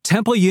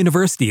Temple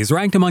University is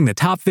ranked among the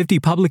top 50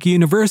 public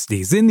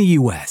universities in the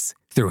U.S.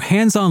 Through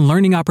hands-on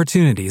learning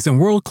opportunities and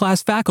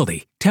world-class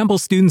faculty, Temple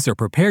students are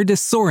prepared to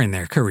soar in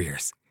their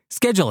careers.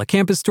 Schedule a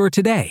campus tour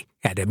today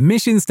at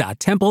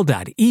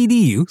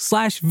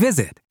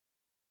admissions.temple.edu/visit.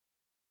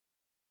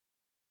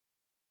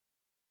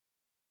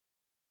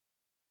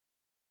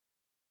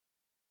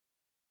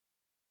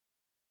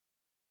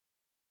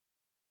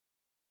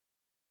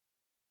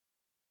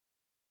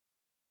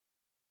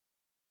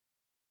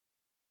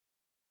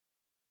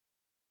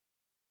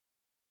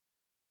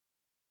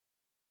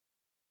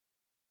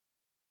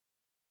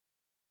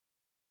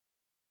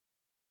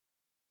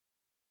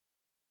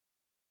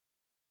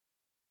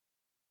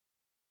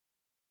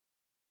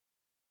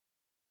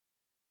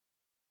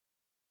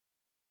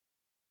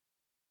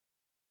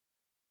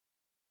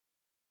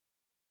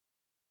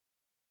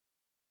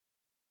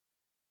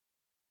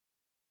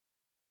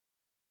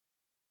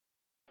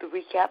 The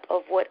recap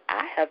of what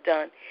I have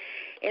done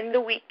in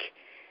the week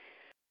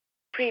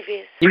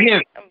previous.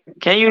 Can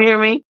you hear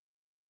me?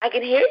 I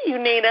can hear you,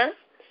 Nina.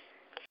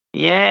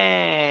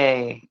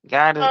 Yay.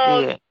 God is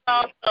good.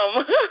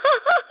 Awesome.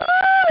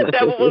 The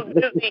devil was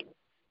busy.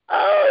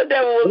 Oh, the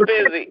devil was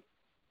busy.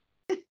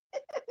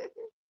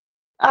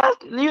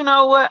 You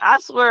know what? I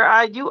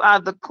swear, you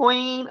are the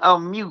queen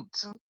of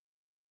mute.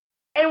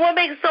 And what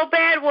makes it so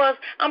bad was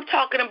I'm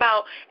talking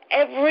about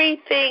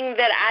everything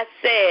that I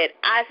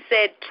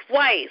said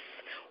twice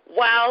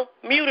while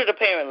muted,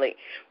 apparently.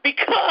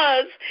 Because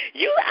I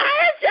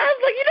was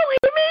like, you don't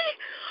hear me?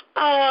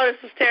 Oh,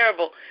 this is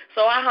terrible.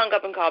 So I hung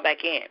up and called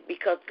back in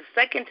because the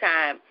second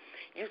time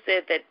you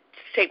said that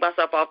to take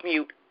myself off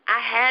mute, I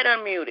had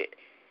unmuted.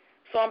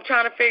 So I'm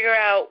trying to figure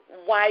out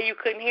why you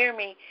couldn't hear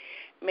me.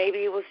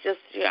 Maybe it was just,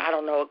 I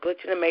don't know, a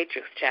glitch in the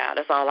matrix, child.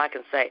 That's all I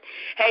can say.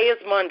 Hey,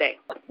 it's Monday.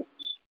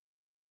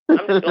 I'm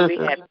just going to be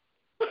happy.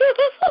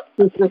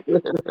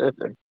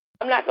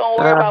 I'm not going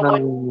to worry about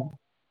what.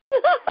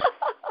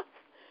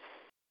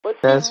 But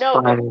that's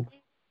funny.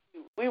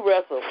 We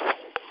wrestle.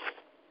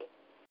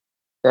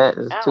 That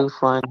is too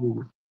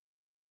funny.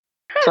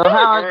 So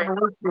how is your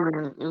week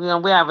been?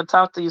 We haven't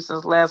talked to you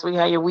since last week.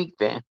 How your week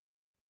been?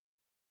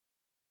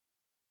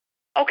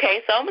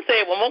 Okay, so I'm going to say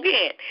it one more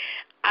again.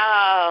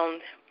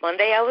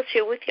 Monday I was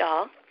here with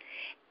y'all.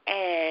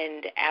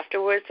 And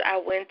afterwards, I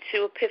went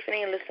to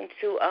Epiphany and listened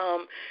to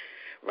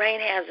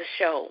Rain Has a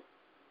Show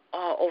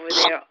over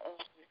there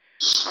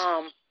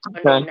on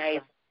Monday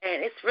night,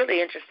 and it's really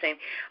interesting.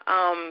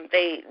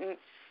 They've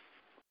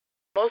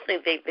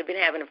been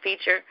having a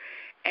feature,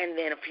 and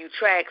then a few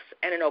tracks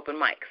and an open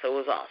mic, so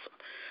it was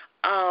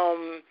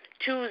awesome.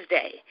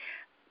 Tuesday,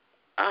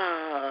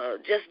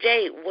 Just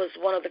Jay was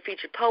one of the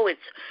featured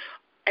poets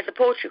at the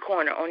Poetry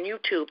Corner on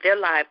YouTube, their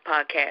live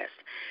podcast.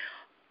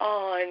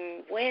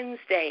 On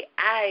Wednesday,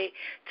 I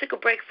took a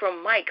break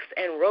from mics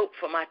and wrote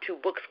for my 2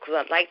 books because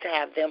I'd like to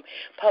have them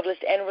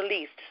published and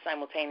released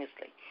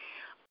simultaneously.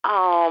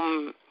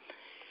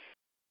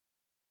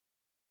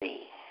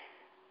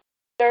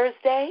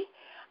 Thursday,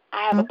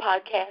 I have a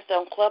podcast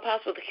on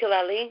Clubhouse with Akil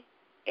Ali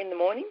in the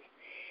morning.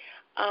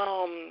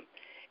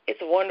 It's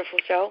a wonderful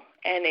show,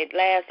 and it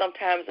lasts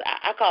sometimes,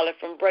 I call it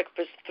from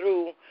breakfast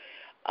through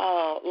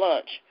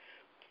lunch.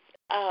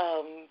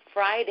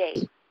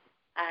 Friday,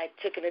 I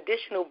took an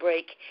additional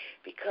break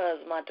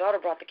because my daughter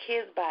brought the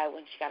kids by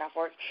when she got off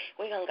work.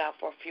 We hung out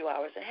for a few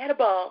hours and had a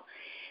ball.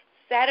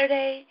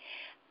 Saturday,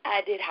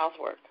 I did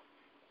housework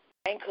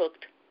and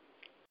cooked.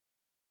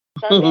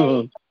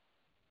 Sunday,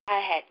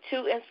 I had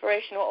 2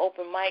 inspirational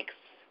open mics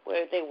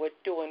where they were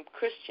doing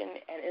Christian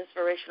and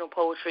inspirational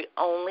poetry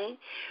only,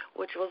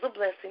 which was a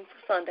blessing for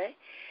Sunday.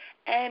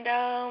 And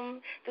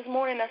this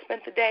morning I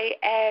spent the day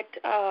at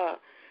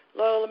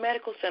Loyola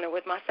Medical Center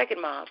with my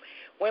second mom.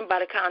 Went by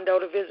the condo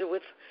to visit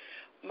with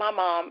my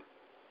mom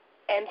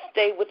and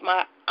stayed with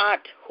my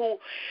aunt who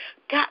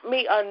got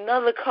me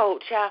another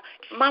coat. Child,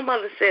 my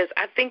mother says,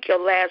 I think your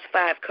last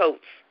 5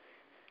 coats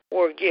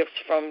were gifts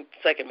from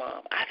second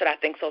mom. I said, I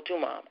think so too,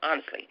 Mom,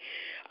 honestly.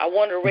 I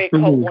wanted a red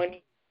coat one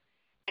year.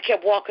 I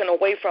kept walking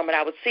away from it.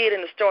 I would see it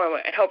in the store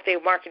and hope they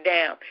would mark it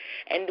down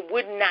and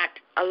would not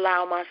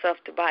allow myself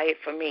to buy it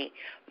for me.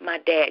 My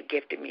dad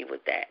gifted me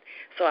with that.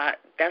 So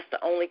that's the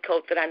only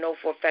coat that I know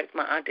for a fact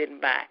my aunt didn't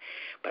buy.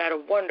 But I had a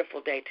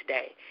wonderful day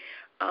today.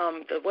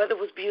 The weather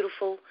was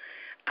beautiful.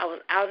 I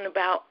was out and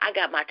about. I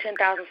got my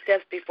 10,000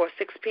 steps before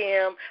 6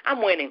 p.m.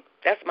 I'm winning.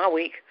 That's my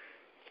week.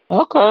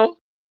 Okay.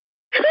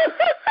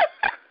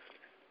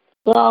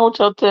 Go on with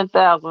your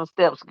 10,000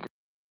 steps.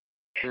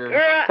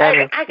 Girl,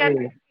 I got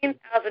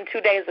 13,000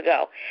 2 days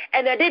ago,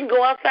 and I didn't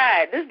go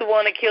outside. This is the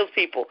one that kills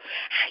people.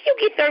 How you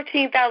get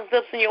 13,000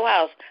 steps in your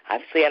house?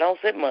 Obviously, I don't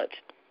sit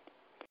much.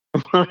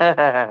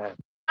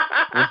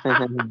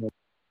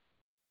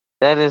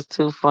 That is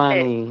too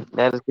funny.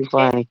 That is too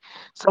funny.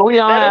 So we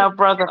don't have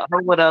Brother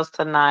O with us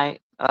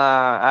tonight.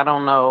 I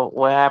don't know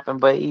what happened,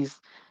 but he's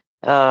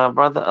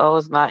Brother O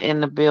is not in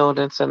the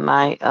building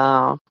tonight.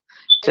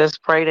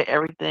 Just pray that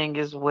everything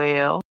is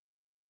well.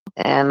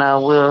 And I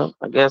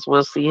guess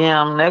we'll see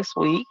him next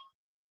week.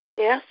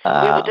 Yes, we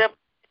will definitely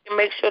see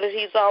make sure that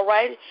he's all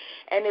right.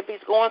 And if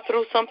he's going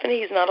through something,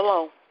 he's not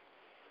alone.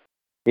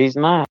 He's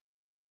not.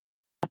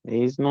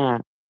 He's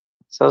not.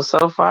 So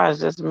far, it's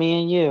just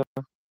me and you.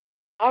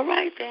 All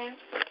right, then.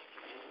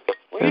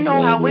 Well, you Just know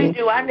me how we and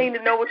do. I need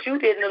to know what you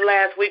did in the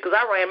last week because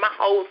I ran my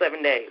whole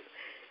 7 days.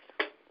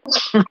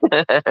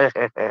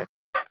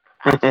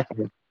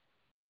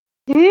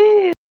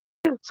 you.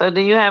 So,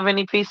 do you have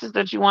any pieces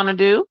that you want to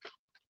do?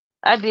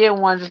 I did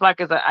one just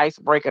like as an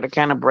icebreaker to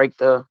kind of break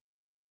the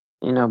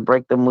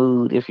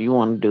mood. If you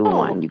want to do Oh,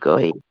 one, you go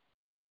ahead.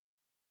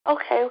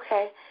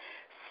 okay.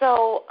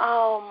 So,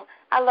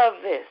 I love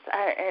this,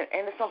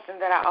 and it's something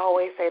that I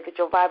always say that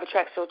your vibe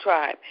attracts your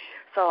tribe.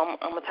 So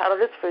I'm gonna title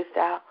this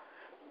freestyle,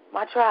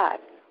 "My Tribe."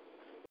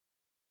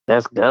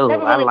 Let's go.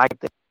 Never I really. like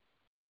that.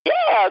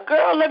 Yeah,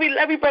 girl. Let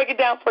me break it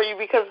down for you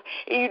because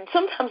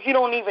sometimes you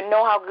don't even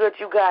know how good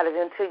you got it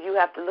until you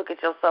have to look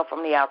at yourself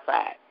from the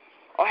outside,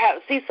 or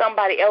see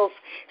somebody else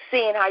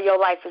seeing how your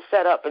life is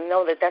set up and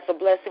know that that's a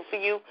blessing for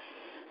you.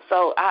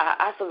 So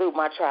I salute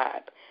my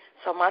tribe.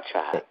 So my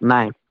tribe.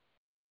 Nice.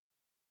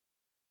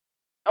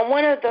 I'm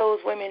one of those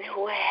women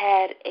who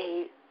had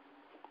a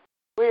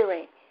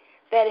rearing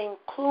that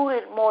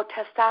included more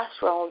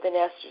testosterone than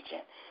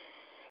estrogen.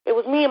 It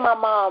was me and my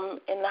mom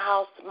in the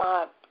house,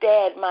 my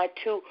dad, my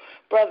 2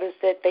 brothers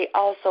that they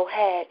also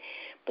had.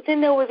 But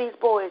then there were these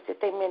boys that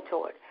they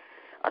mentored,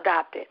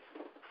 adopted,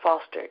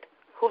 fostered,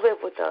 who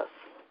lived with us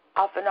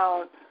off and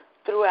on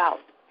throughout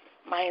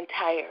my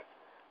entire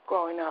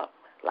growing up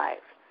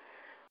life.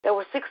 There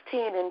were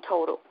 16 in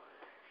total.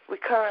 We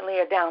currently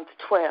are down to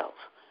 12.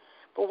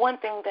 But one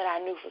thing that I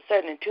knew for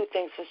certain, and 2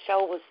 things for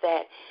sure, was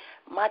that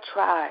my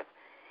tribe,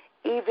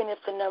 even if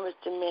the numbers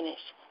diminish,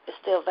 is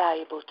still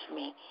valuable to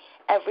me.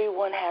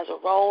 Everyone has a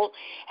role,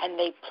 and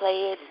they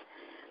play it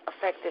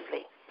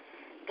effectively.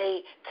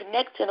 They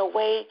connect in a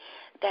way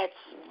that's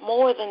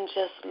more than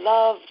just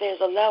love. There's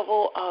a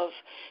level of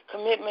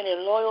commitment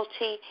and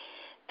loyalty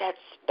that's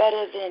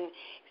better than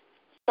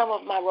some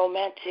of my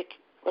romantic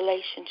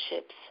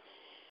relationships,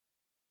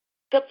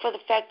 except for the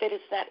fact that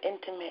it's not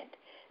intimate.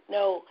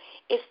 No,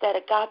 it's that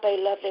agape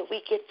love that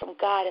we get from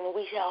God, and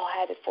we all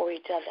have it for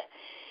each other.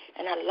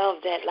 And I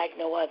love that like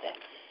no other.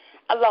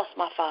 I lost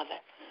my father,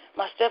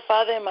 my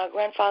stepfather, and my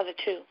grandfather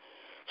too.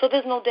 So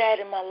there's no dad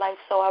in my life,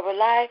 so I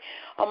rely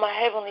on my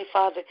Heavenly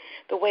Father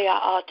the way I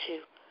ought to.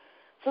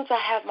 Since I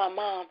have my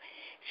mom,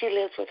 she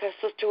lives with her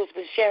sister who's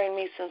been sharing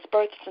me since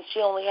birth, since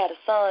she only had a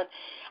son.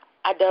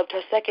 I dubbed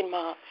her second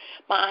mom.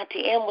 My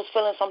Auntie M was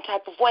feeling some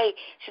type of way.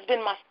 She's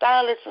been my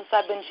stylist since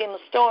I've been Gina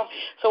Storm.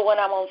 So when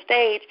I'm on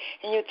stage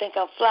and you think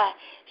I'm fly,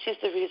 she's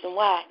the reason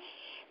why.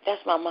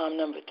 That's my mom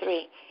number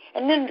 3.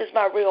 And then there's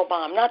my real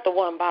mom, not the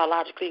one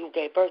biologically who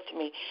gave birth to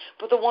me,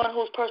 but the one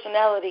whose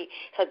personality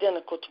is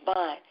identical to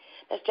mine.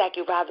 That's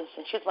Jackie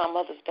Robinson. She's my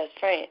mother's best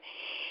friend.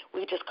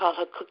 We just call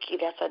her Cookie.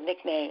 That's her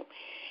nickname.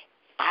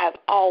 I have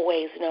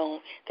always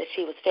known that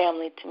she was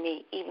family to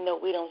me, even though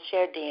we don't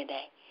share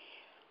DNA.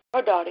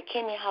 Her daughter,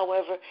 Kimmy,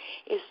 however,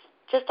 is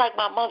just like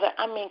my mother.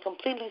 I mean,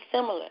 completely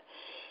similar.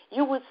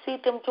 You would see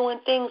them doing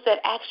things that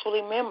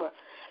actually mirror.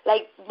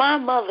 Like my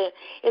mother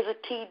is a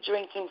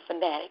tea-drinking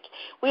fanatic.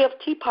 We have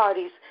tea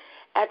parties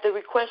at the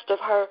request of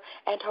her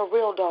and her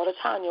real daughter,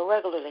 Tanya,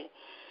 regularly.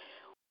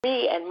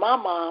 Me and my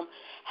mom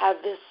have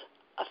this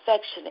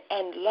affection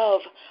and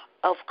love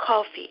of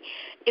coffee.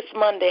 It's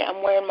Monday.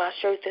 I'm wearing my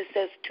shirt that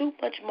says too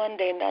much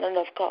Monday, not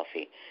enough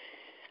coffee.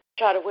 I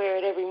try to wear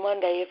it every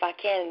Monday if I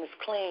can, and it's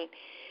clean.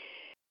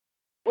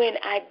 When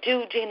I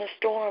do Gina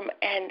Storm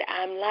and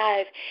I'm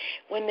live,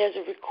 when there's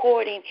a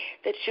recording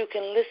that you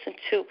can listen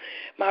to,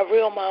 my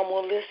real mom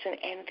will listen,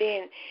 and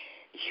then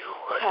you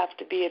have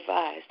to be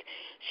advised.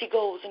 She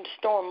goes into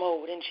storm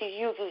mode, and she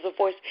uses a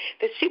voice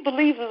that she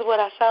believes is what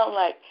I sound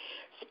like,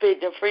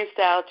 spitting a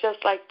freestyle just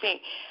like me.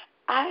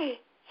 I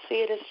see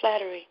it as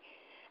flattery.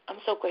 I'm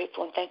so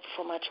grateful and thankful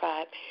for my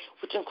tribe,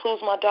 which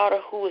includes my daughter,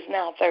 who is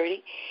now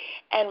 30,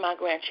 and my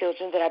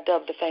grandchildren that I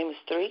dubbed the famous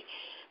 3.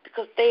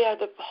 Because they are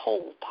the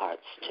whole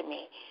parts to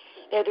me.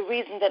 They're the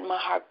reason that my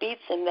heart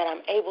beats and that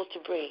I'm able to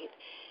breathe.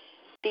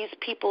 These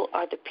people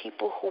are the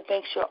people who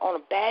make sure on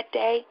a bad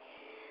day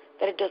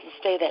that it doesn't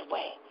stay that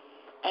way.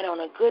 And on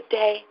a good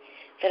day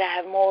that I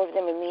have more of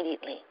them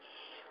immediately.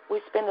 We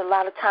spend a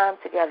lot of time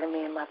together,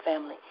 me and my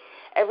family.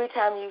 Every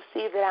time you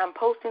see that I'm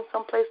posting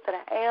someplace that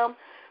I am,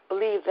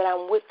 believe that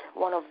I'm with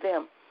one of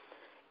them.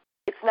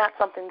 It's not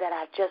something that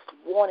I just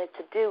wanted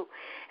to do.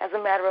 As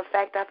a matter of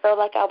fact, I felt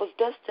like I was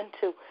destined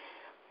to.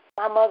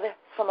 My mother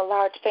from a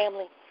large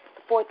family,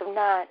 the 4th of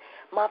 9.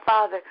 My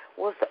father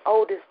was the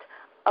oldest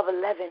of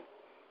 11.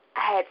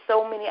 I had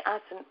so many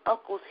aunts and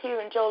uncles here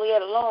in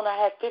Joliet alone. I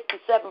had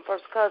 57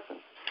 first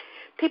cousins.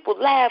 People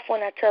laugh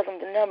when I tell them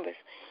the numbers.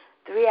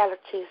 The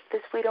reality is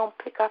this: we don't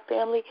pick our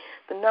family.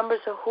 The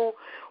numbers are who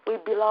we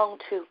belong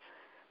to.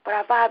 But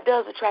our vibe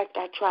does attract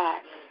our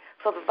tribe.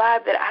 So the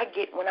vibe that I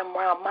get when I'm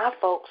around my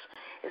folks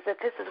is that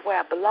this is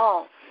where I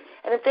belong.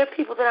 And if there are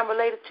people that I'm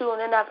related to and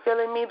they're not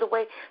feeling me the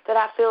way that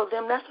I feel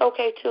them, that's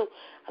okay too.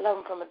 I love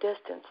them from a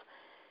distance.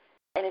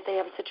 And if they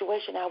have a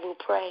situation, I will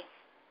pray.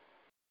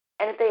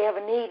 And if they ever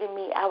needed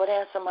me, I would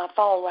answer my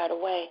phone right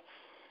away.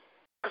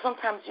 Because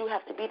sometimes you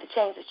have to be the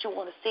change that you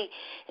want to see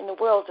in the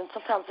world, and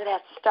sometimes it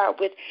has to start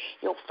with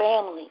your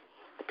family,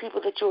 the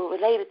people that you're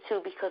related to,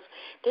 because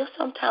they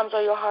sometimes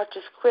are your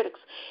harshest critics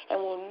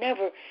and will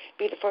never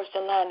be the first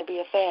in line to be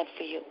a fan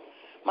for you.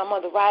 My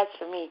mother rides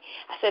for me.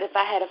 I said if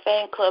I had a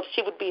fan club,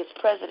 she would be its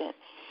president.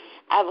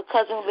 I have a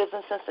cousin who lives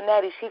in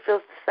Cincinnati. She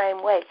feels the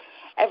same way.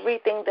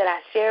 Everything that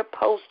I share,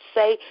 post,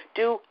 say,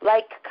 do,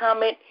 like,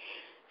 comment,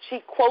 she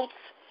quotes,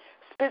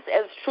 spits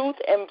as truth,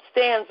 and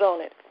stands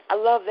on it. I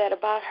love that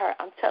about her.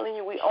 I'm telling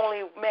you, we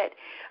only met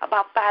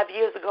about 5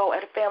 years ago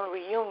at a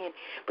family reunion,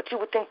 but you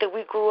would think that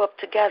we grew up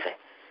together.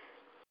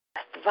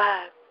 That's the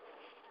vibe.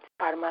 It's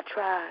part of my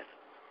tribe.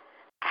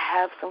 I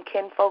have some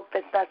kinfolk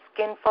that's not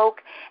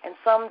skinfolk, and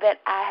some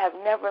that I have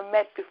never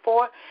met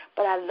before,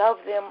 but I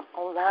love them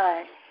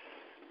online.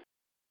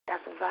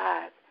 That's a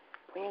vibe.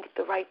 When you get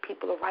the right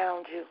people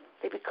around you,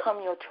 they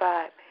become your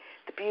tribe.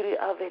 The beauty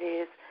of it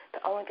is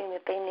the only thing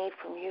that they need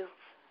from you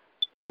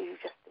is you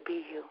just to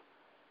be you.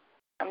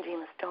 I'm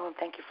Gina Storm.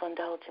 Thank you for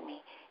indulging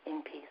me.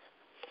 In peace.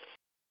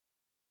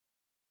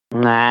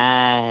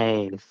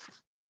 Nice.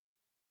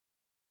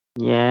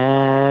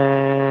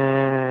 Yes.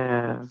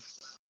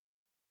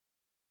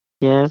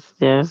 Yes,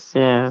 yes,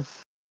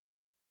 yes.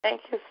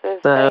 Thank you,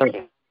 sis. So, Thank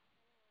you.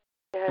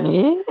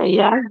 Yes.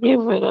 yeah, I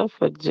give it up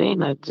for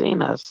Gina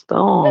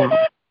Storm.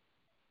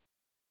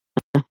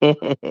 I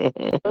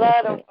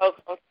love them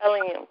folks. I'm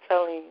telling you.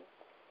 Talking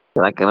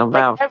Like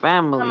about every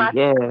time family,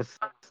 yes.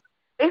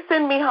 they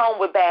send me home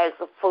with bags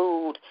of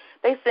food.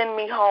 They send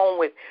me home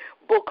with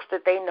books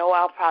that they know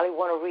I'll probably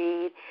want to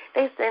read.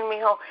 They send me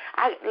home.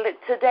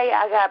 Today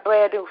I got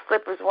brand new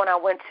slippers when I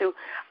went to,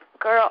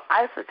 girl,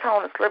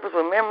 isotone slippers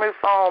with memory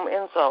foam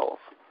insoles.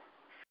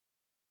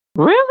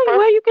 Really?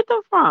 Where you get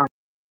them from?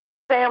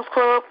 Sam's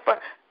Club for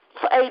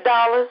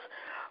 $8.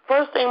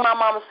 First thing my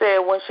mama said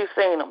when she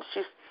seen them,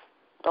 she's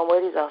don't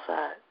wear these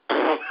outside.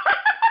 And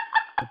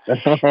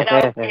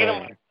I was thinking,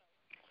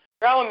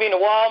 I want to be in the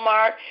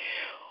Walmart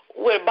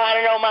with a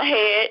bonnet on my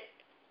head,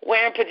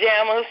 wearing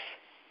pajamas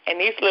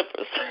and these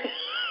slippers.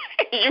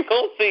 You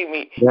gonna see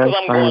me because That's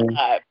I'm going funny.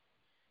 live.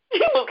 He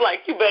was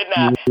like, you better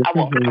not. I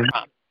won't.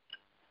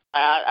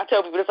 I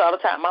tell people this all the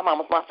time. My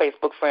mama's my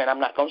Facebook friend.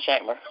 I'm not gonna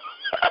shame her.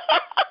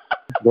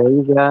 There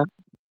you go.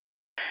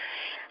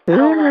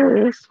 Oh my!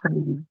 That's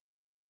funny.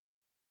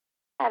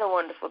 I had a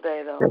wonderful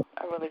day though.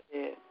 I really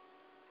did.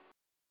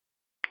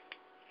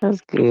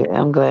 That's good.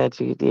 I'm glad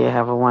you did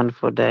have a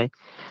wonderful day.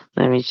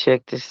 Let me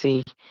check to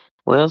see.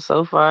 Well,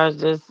 so far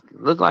it's just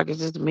look like it's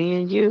just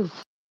me and you.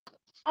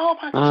 Oh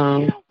my! You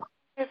Um. know,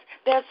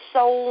 there's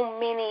so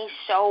many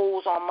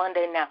shows on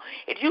Monday now.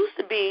 It used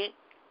to be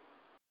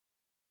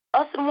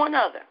us and one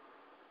other,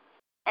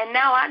 and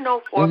now I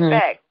know for a Mhm.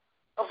 fact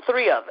of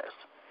three others.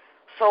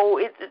 So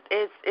it's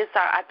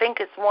our, I think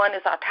it's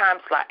our time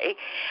slot.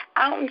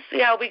 I don't see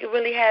how we could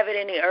really have it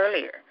any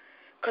earlier.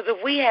 Because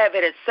if we have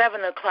it at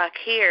 7:00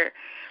 here,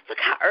 look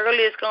how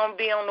early it's going to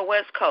be on the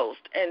West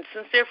Coast. And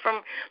since they're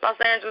from Los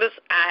Angeles,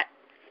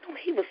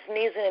 he was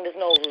sneezing and his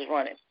nose was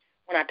running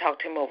when I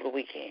talked to him over the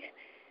weekend.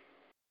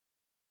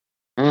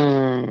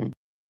 Mm.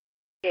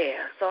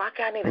 Yeah, so I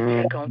need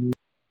to check on. Mm.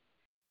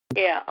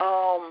 Yeah,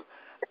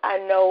 I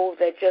know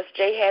that Just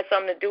Jay had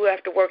something to do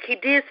after work. He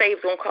did say he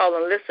was going to call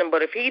and listen,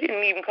 but if he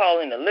didn't even call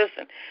in to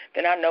listen,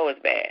 then I know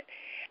it's bad.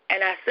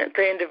 And I sent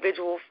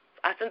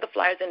the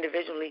flyers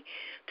individually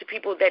to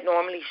people that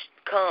normally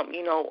come,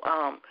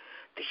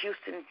 the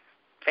Houston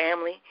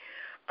family,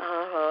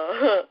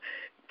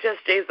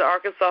 Just Jay's the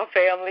Arkansas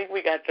family.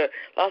 We got the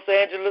Los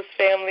Angeles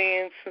family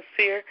and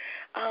Sincere.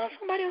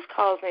 Somebody else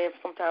calls me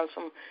sometimes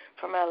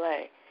from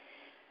L.A.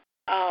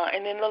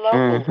 And then the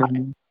locals.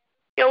 Mhm.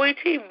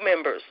 P.O.E.T.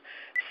 members.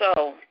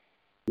 So,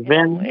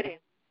 Ben. it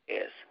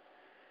is.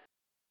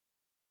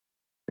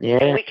 And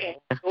Yeah. we can't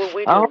do what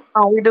we Oh,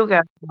 do. we do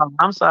got.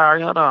 I'm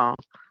sorry. Hold on.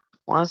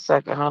 1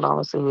 second. Hold on.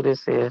 Let's see who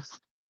this is.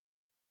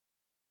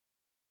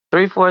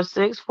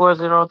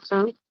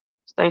 346-402.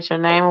 State your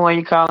name and where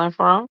you calling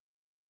from.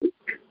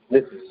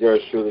 This is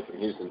yours truly from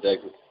Houston,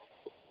 Texas.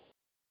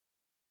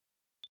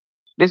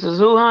 This is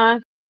who,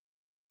 hon?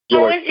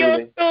 It's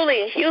yours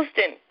truly,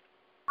 Houston.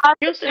 It's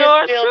Houston is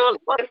yours still truly.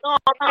 What's going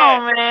yes.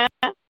 on, man?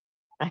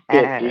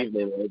 Good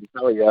evening, ladies.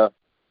 How are y'all?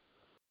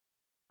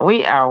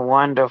 We are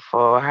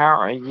wonderful. How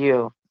are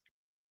you?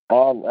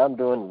 I'm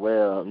doing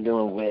well. I'm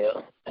doing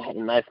well. I had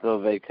a nice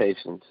little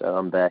vacation, so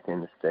I'm back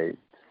in the States.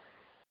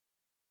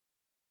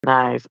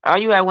 Nice. Oh,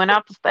 you had went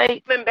out the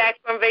state? Been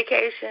back from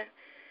vacation.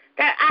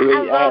 That I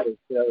I love had a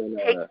show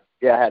in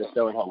I had a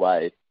show in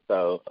Hawaii.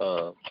 So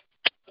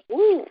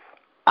ooh.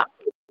 Uh,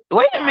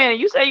 Wait a minute.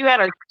 You say you had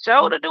a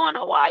show to do in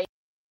Hawaii?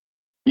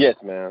 yes,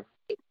 ma'am.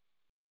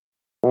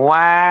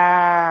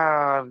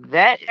 Wow.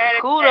 That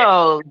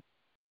kudos.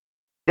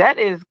 That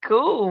is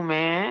cool,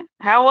 man.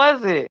 How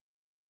was it?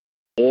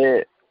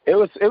 It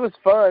was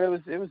fun. It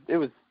was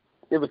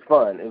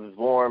fun. It was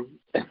warm.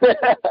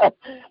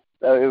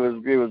 So it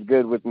was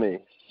good with me.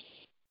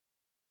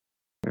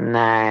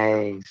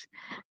 Nice.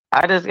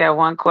 I just got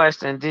one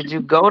question. Did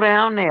you go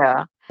down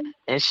there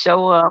and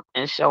show up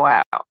and show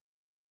out?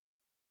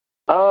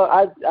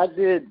 I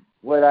did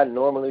what I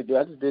normally do.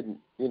 I just did,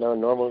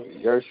 normal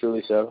yours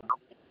truly show.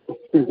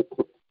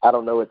 I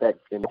don't know what that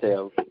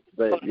entails,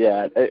 but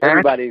yeah,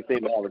 everybody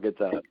seemed to have a good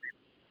time.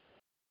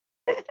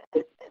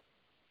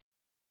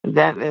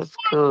 That is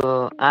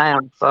cool. I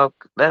am so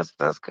that's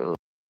cool.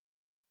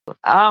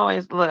 I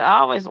always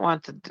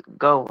want to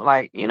go,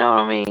 like, you know what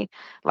I mean,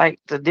 like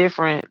the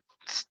different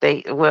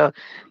state. Well,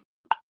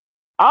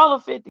 all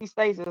the 50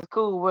 states is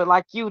cool, but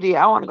like you did,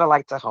 I want to go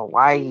like to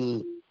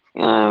Hawaii.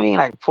 You know what I mean,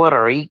 like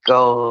Puerto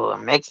Rico,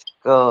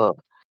 Mexico,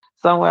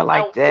 somewhere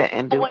like that,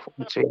 and do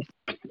poetry.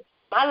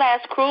 My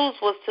last cruise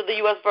was to the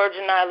U.S.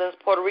 Virgin Islands,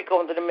 Puerto Rico,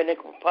 and the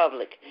Dominican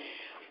Republic.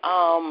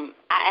 I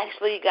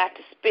actually got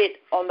to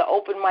spit on the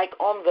open mic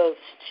on the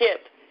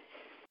ship,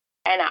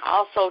 and I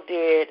also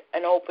did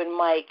an open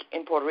mic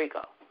in Puerto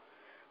Rico.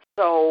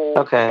 So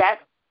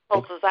that's as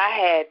close as I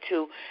had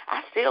to.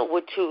 I still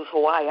would choose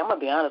Hawaii. I'm going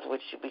to be honest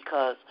with you,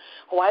 because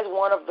Hawaii is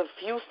one of the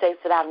few states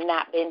that I've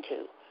not been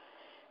to.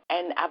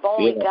 And I've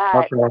only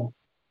got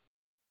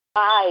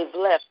 5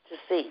 left to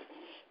see.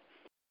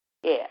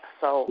 Yeah,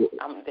 so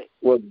I'm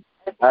well,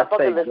 I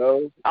say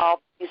go.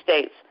 All 50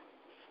 states.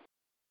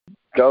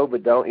 Go,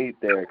 but don't eat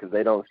there because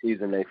they don't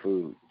season their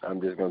food.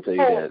 I'm just going to tell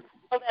you that.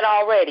 I know that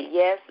already.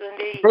 Yes,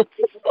 indeed.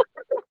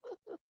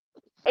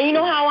 And you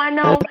know how I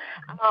know?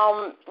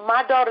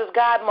 My daughter's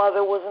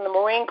godmother was in the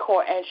Marine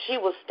Corps, and she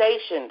was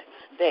stationed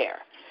there.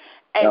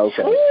 And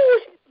she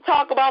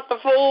talk about the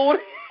food.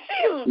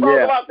 She was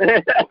talking about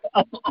the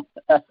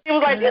She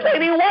was like, this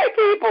ain't even white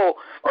people.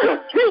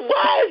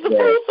 Why is the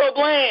food so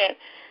bland?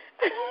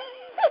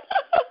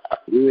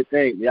 You would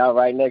think y'all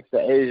right next to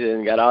Asia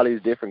and got all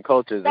these different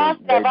cultures. They have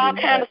all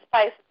kind of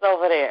spices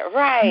over there,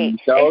 right?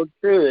 So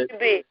true.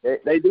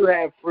 They do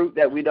have fruit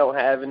that we don't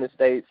have in the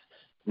States,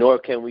 nor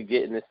can we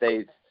get in the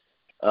States.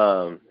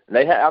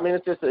 They have. I mean,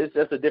 it's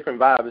just a different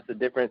vibe. It's a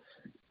different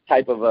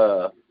type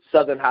of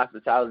Southern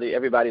hospitality.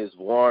 Everybody is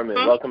warm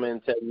and welcoming,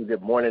 telling you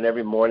good morning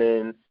every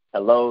morning.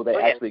 Hello. They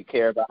actually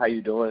care about how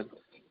you doing.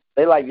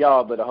 They like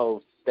y'all, but a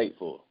whole state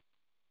full.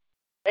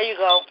 There you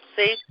go.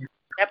 See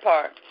that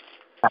part.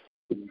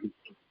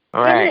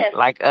 Right,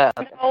 like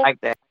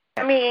like that.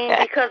 I mean,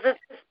 because it's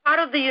part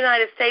of the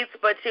United States,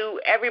 but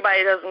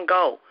everybody doesn't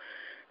go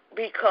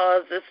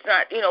because it's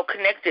not,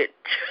 connected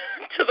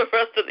to the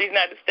rest of the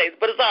United States,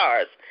 but it's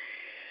ours.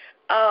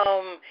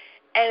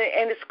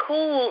 And it's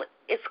cool.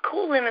 It's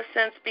cool in a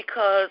sense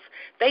because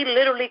they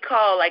literally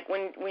call, like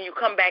when you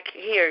come back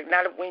here,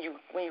 not when you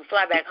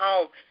fly back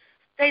home,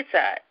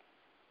 stateside.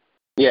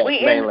 Yeah,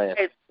 mainland.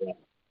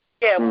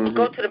 We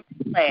go to the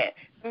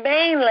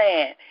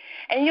mainland.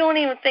 And you don't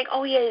even think,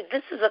 oh, yeah,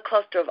 this is a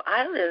cluster of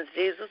islands,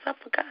 Jesus. I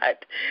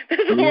forgot. This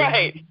is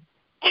right.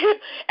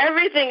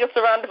 Everything is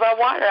surrounded by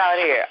water out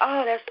here.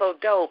 Oh, that's so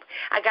dope.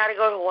 I got to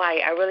go to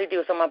Hawaii. I really do.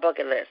 It's on my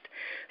bucket list.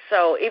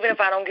 So even if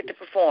I don't get to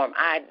perform,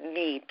 I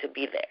need to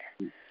be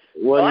there.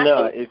 Well,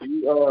 no, if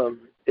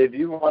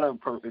you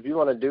want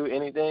to do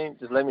anything,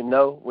 just let me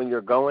know when you're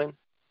going,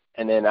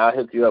 and then I'll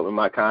hook you up with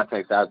my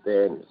contacts out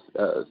there and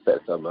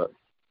set something up.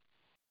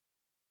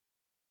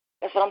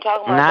 That's what I'm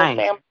talking about.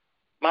 Nice.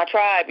 My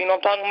tribe, you know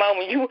what I'm talking about?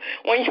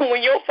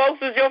 When your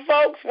folks is your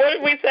folks, what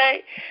did we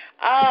say?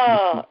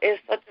 Oh, it's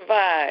such a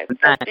vibe.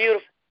 That's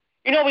beautiful.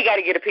 We got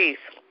to get a piece.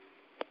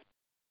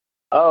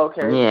 Oh,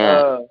 okay.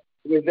 Yeah.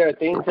 Is there a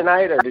theme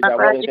tonight, or did y'all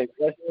want anything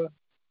special?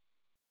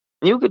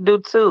 You could do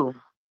 2.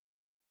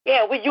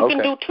 Yeah, you can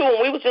do 2,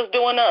 and we was just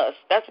doing us.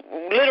 That's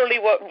literally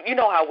what,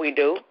 how we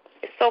do.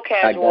 It's so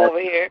casual over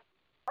here.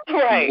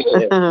 Right.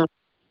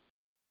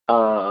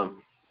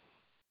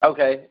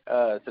 Okay,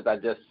 since I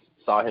just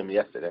saw him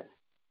yesterday.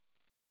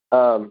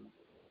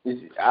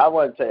 I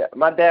want to say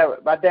my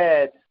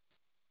dad,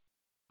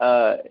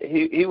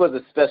 he was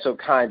a special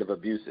kind of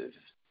abusive.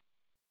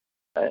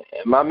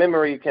 My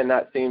memory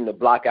cannot seem to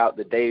block out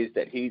the days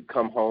that he'd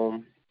come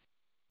home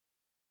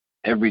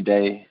every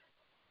day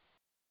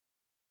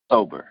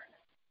sober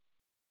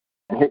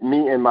and hit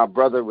me and my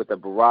brother with a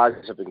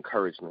barrage of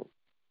encouragement.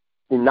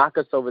 He'd knock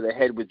us over the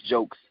head with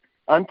jokes,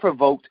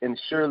 unprovoked and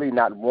surely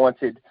not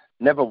wanted,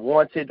 never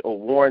wanted or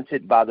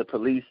warranted by the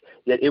police,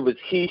 yet it was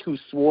he who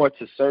swore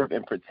to serve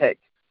and protect.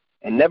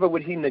 And never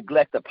would he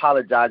neglect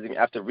apologizing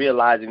after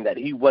realizing that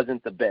he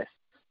wasn't the best.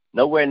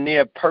 Nowhere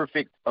near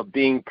perfect or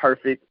being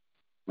perfect.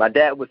 My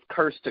dad was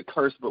cursed to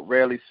curse but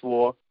rarely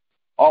swore.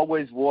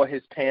 Always wore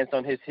his pants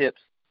on his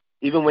hips.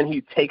 Even when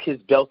he'd take his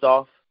belt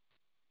off,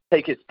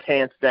 take his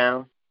pants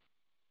down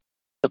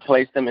to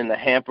place them in the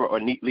hamper or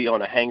neatly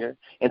on a hanger,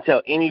 and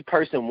tell any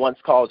person once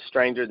called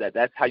stranger that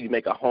that's how you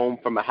make a home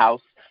from a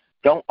house.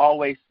 Don't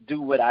always do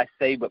what I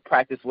say, but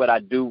practice what I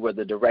do, were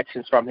the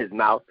directions from his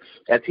mouth,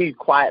 as he'd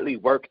quietly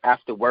work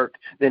after work,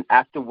 then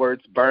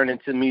afterwards burn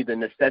into me the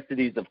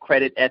necessities of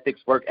credit,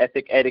 ethics, work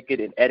ethic, etiquette,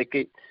 and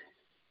etiquette,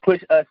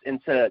 push us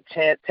into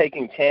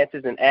taking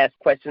chances and ask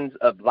questions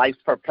of life's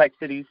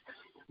perplexities,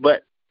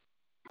 but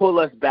pull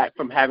us back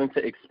from having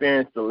to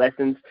experience the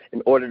lessons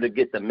in order to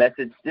get the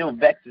message. Still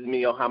vexes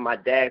me on how my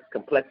dad's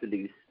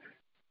complexities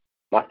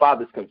My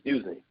father's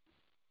confusing.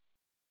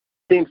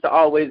 Seems to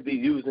always be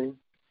using,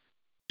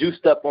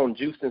 juiced up on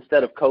juice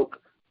instead of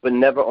Coke, but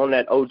never on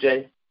that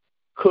OJ.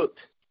 Cooked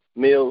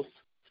meals,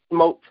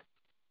 smoked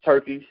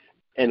turkeys,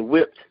 and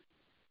whipped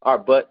our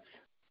butts.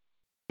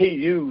 He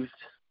used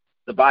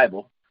the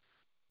Bible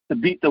to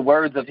beat the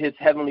words of his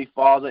heavenly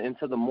Father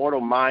into the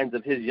mortal minds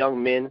of his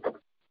young men,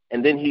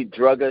 and then he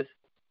drug us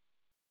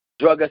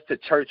to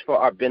church for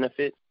our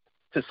benefit,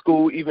 to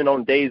school even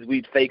on days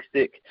we'd fake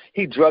sick.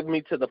 He drugged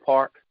me to the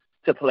park,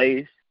 to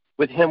plays,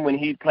 with him when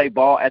he'd play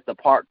ball at the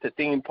park, to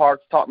theme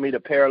parks, taught me to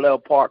parallel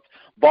parks,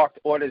 barked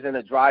orders in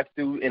a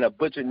drive-thru in a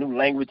butchered new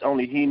language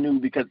only he knew,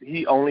 because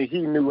he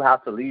knew how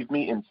to leave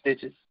me in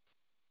stitches.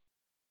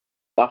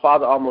 My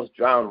father almost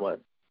drowned one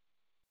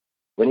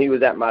when he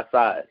was at my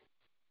side.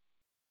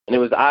 And it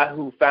was I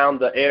who found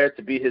the air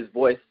to be his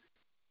voice.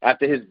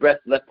 After his breath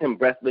left him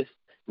breathless,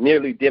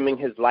 nearly dimming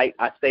his light,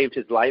 I saved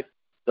his life,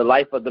 the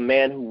life of the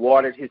man who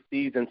watered his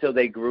seeds until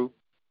they grew,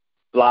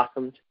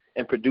 blossomed,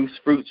 and produced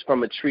fruits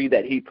from a tree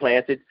that he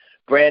planted,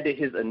 branded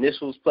his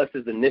initials plus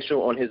his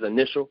initial on his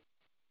initial.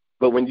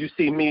 But when you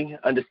see me,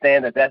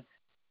 understand that that's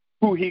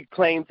who he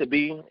claimed to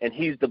be, and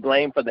he's to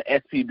blame for the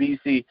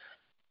SPBC.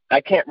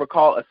 I can't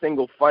recall a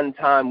single fun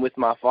time with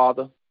my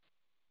father.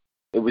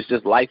 It was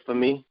just life for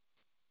me,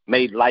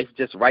 made life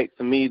just right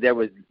for me. There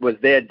was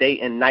there day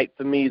and night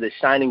for me, the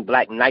shining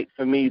black knight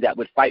for me that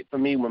would fight for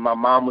me when my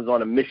mom was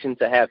on a mission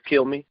to have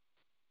kill me.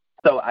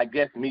 So I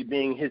guess me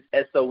being his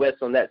SOS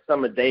on that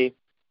summer day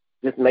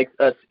just makes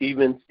us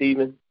even,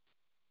 Stephen.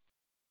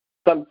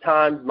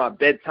 Sometimes my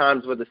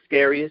bedtimes were the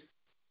scariest.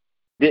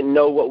 Didn't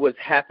know what was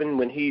happening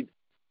when he'd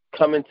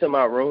come into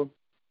my room.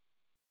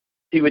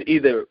 He would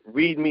either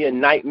read me a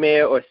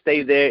nightmare or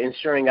stay there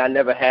ensuring I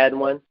never had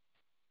one.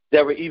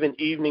 There were even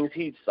evenings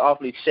he'd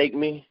softly shake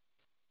me,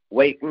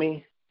 wake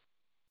me,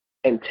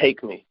 and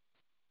take me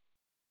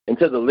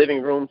into the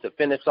living room to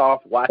finish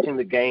off watching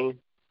the game,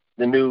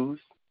 the news,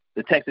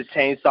 the Texas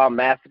Chainsaw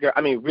Massacre.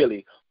 I mean,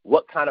 really,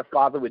 what kind of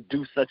father would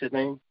do such a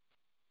thing?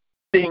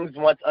 Things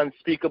once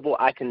unspeakable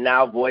I can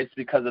now voice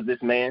because of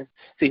this man.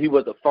 See, he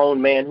was a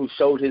phone man who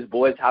showed his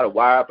boys how to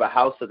wire up a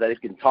house so that they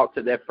can talk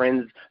to their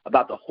friends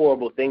about the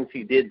horrible things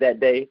he did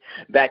that day.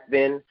 Back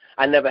then,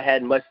 I never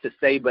had much to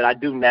say, but I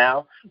do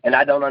now, and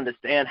I don't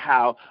understand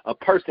how a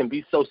person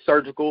be so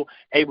surgical,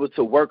 able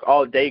to work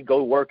all day,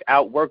 go work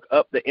out, work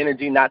up the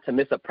energy not to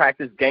miss a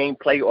practice, game,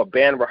 play, or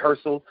band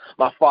rehearsal.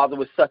 My father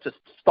was such a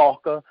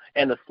stalker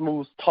and a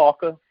smooth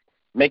talker,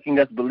 making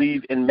us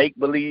believe in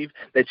make-believe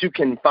that you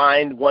can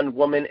find one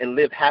woman and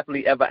live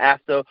happily ever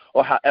after,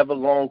 or however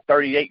long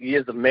 38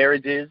 years of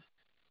marriage is.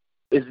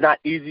 It's not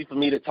easy for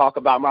me to talk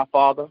about my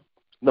father,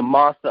 the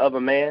monster of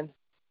a man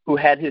who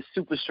had his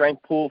super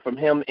strength pulled from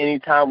him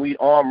anytime we'd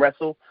arm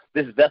wrestle,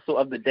 this vessel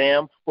of the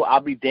dam, who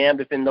I'll be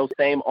damned if in those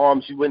same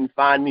arms you wouldn't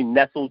find me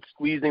nestled,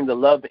 squeezing the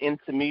love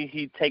into me.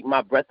 He'd take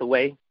my breath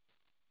away,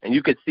 and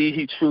you could see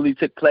he truly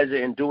took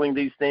pleasure in doing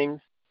these things.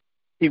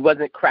 He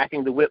wasn't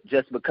cracking the whip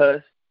just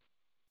because.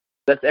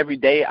 Thus, every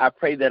day I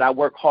pray that I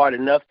work hard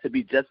enough to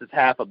be just as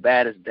half as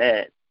bad as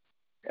dad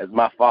as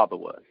my father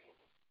was.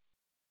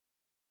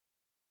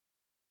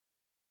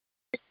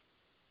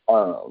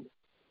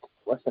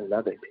 What's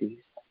another piece?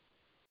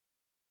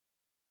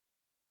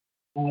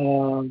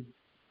 I'm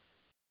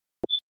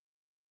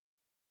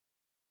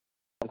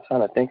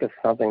trying to think of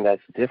something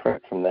that's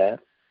different from that.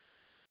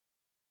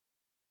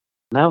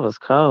 That was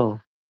cold.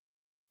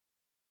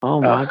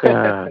 Oh, my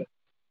God.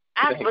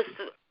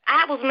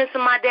 I was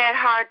missing my dad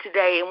hard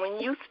today, and when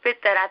you spit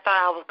that, I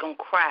thought I was going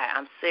to cry.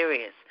 I'm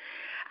serious.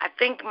 I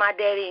think my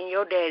daddy and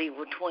your daddy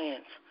were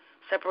twins,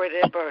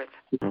 separated at birth.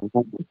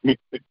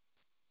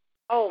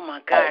 Oh,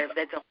 my God, if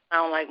that don't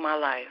sound like my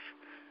life.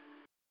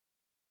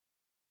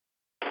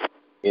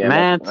 Yeah,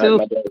 man, too.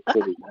 My dad's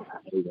pretty.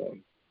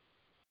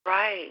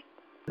 Right.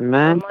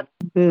 Man,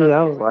 too.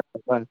 I was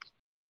like,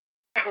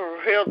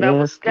 Real, that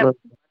was look,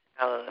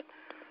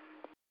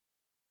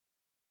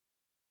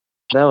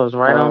 that was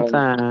right on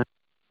time.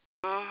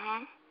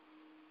 Mm-hmm.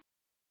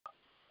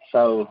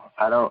 So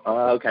I don't.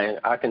 Okay,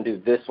 I can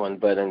do this one,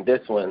 but in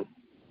this one,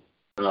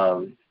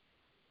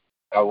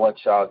 I want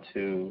y'all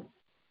to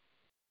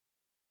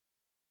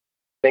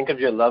think of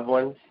your loved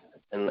ones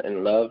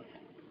and love.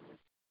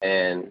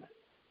 And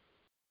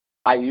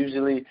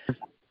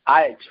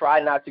I try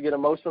not to get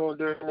emotional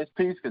during this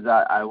piece because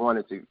I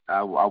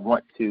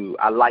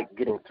like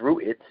getting through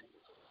it.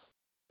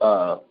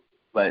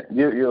 But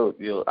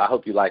you'll I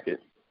hope you like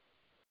it.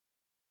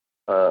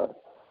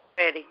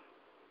 Ready.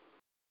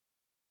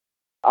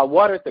 I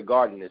watered the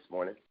garden this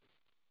morning.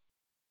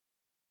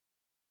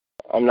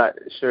 I'm not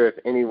sure if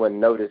anyone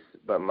noticed,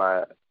 but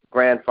my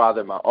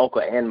grandfather, my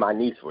uncle, and my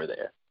niece were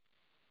there.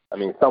 I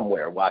mean,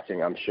 somewhere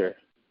watching, I'm sure.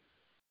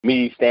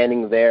 Me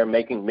standing there,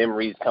 making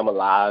memories come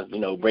alive,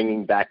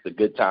 bringing back the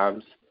good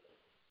times.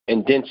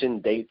 Indention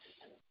dates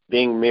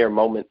being mere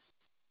moments.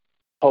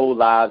 Whole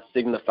lives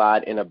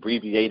signified and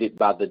abbreviated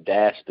by the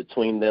dash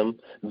between them.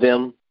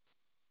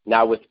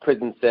 Now with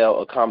prison cell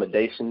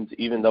accommodations,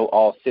 even though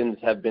all sins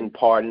have been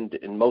pardoned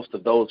and most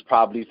of those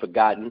probably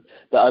forgotten,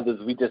 the others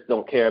we just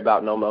don't care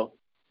about no more.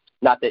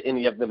 Not that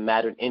any of them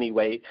mattered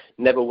anyway.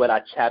 Never would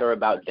I chatter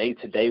about day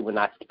to day when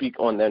I speak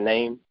on their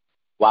name.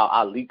 While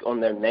I leak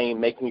on their name,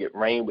 making it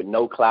rain with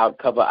no cloud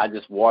cover, I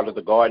just water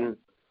the garden.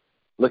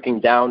 Looking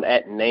down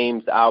at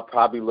names I'll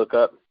probably look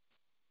up.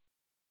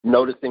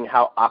 Noticing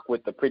how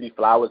awkward the pretty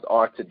flowers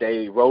are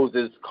today,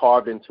 roses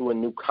carved into a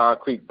new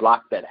concrete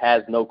block that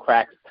has no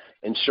cracks,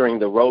 ensuring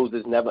the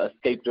roses never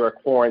escape during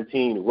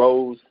quarantine.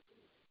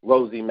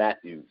 Rosie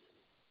Matthews,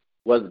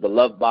 was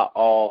beloved by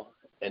all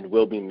and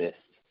will be missed.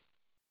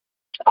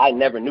 I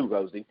never knew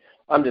Rosie.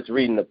 I'm just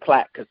reading the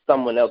plaque because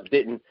someone else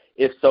didn't.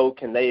 If so,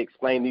 can they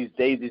explain these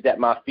daisies at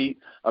my feet?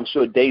 I'm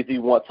sure Daisy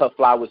wants her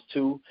flowers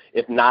too.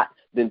 If not,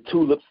 then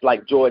tulips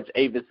like George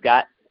Avis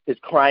got. His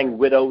crying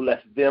widow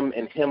left them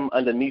and him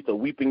underneath a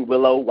weeping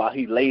willow while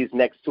he lays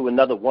next to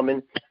another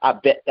woman. I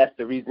bet that's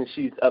the reason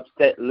she's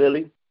upset.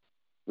 Lily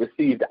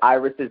received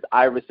irises,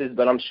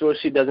 but I'm sure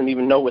she doesn't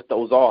even know what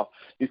those are.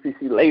 You see,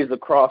 she lays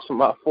across from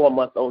my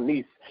 4-month-old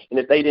niece, and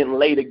if they didn't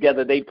lay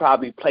together, they'd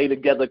probably play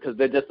together because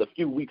they're just a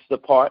few weeks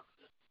apart,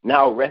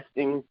 now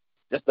resting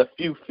just a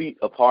few feet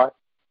apart,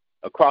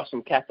 across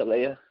from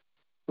Catalea,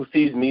 who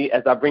sees me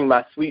as I bring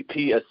my sweet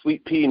pea, a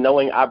sweet pea,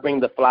 knowing I bring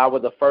the flour,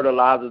 the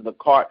fertilizer, the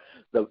cart,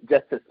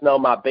 just to smell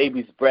my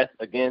baby's breath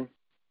again.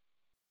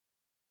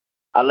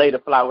 I lay the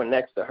flower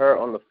next to her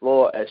on the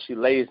floor as she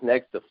lays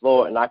next to the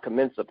floor, and I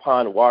commence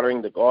upon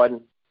watering the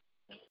garden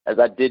as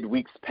I did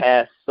weeks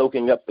past,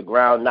 soaking up the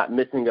ground, not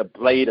missing a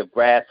blade of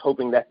grass,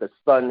 hoping that the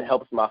sun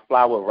helps my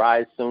flower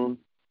rise soon,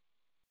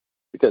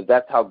 because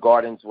that's how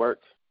gardens work.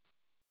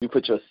 You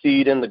put your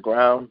seed in the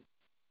ground,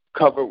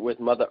 cover it with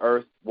Mother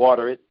Earth,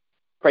 water it,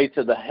 pray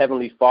to the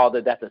Heavenly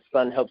Father that the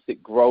sun helps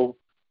it grow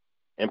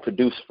and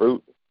produce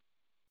fruit,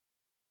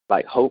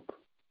 like Hope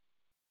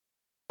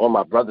or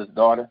my brother's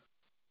daughter,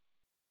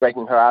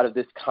 breaking her out of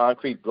this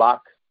concrete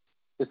block,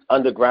 this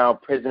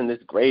underground prison, this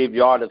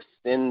graveyard of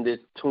sin, this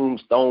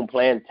tombstone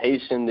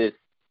plantation, this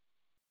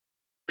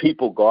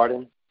people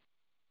garden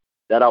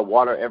that I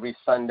water every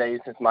Sunday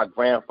since my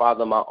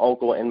grandfather, my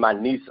uncle, and my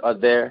niece are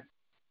there,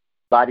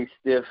 body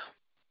stiff,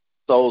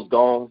 souls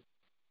gone,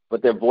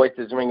 but their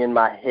voices ring in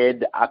my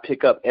head. I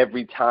pick up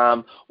every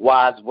time.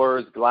 Wise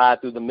words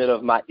glide through the middle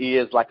of my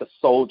ears like a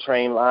soul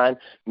train line,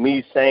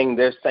 me saying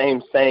their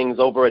same sayings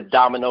over a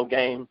domino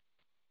game,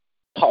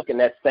 talking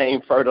that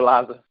same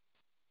fertilizer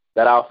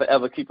that I'll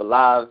forever keep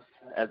alive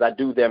as I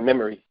do their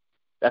memory.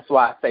 That's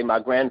why I say my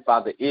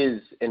grandfather is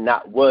and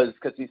not was,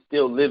 because he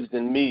still lives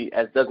in me,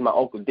 as does my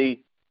Uncle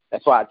D.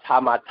 That's why I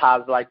tie my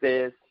ties like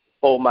theirs,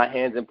 fold my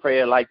hands in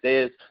prayer like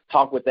theirs,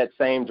 talk with that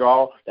same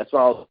drawl. That's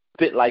why I'll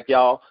spit like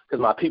y'all,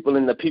 because my people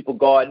in the people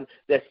garden,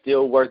 they're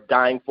still worth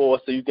dying for,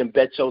 so you can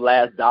bet your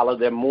last dollar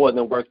they're more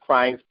than worth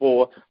crying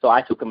for. So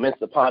I shall commence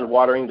upon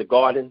watering the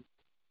garden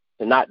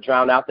to not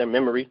drown out their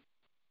memory,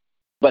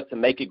 but to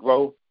make it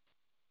grow,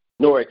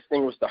 nor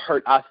extinguish the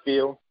hurt I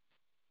feel,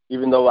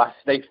 even though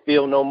they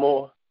feel no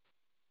more,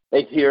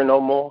 they hear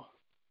no more,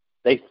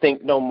 they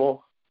think no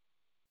more,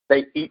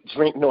 they eat,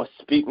 drink, nor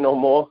speak no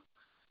more,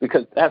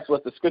 because that's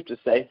what the scriptures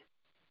say.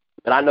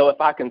 And I know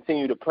if I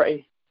continue to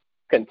pray,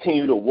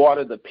 continue to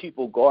water the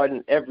people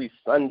garden every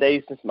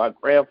Sunday, since my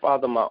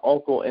grandfather, my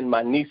uncle, and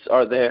my niece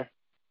are there,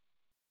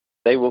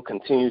 they will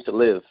continue to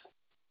live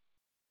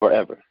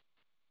forever.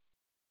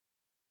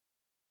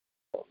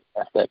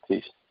 That's that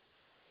piece.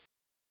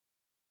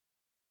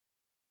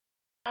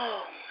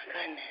 Oh, my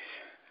goodness.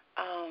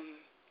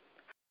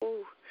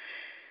 Ooh.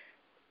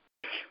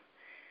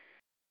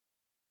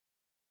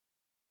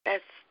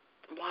 That's,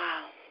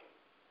 wow.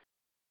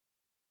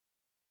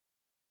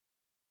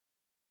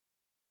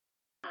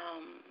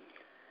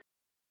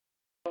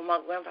 When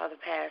my grandfather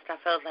passed, I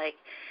felt like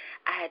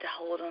I had to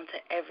hold on to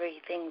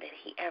everything that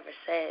he ever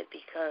said,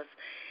 because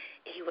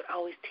he would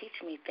always teach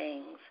me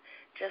things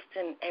just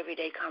in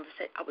everyday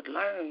conversation. I would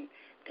learn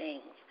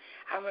things.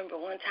 I remember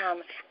one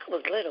time, I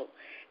was little,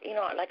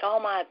 like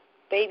all my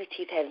baby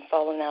teeth hadn't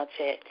fallen out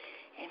yet,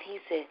 and he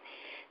said,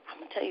 I'm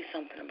going to tell you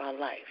something about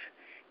life,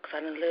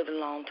 because I didn't live a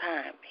long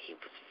time. He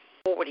was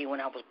 40 when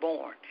I was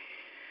born.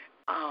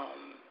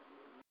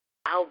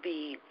 I'll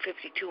be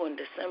 52 in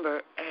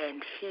December,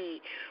 and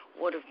he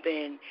would have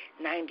been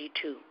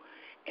 92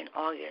 in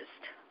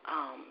August.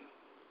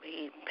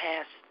 He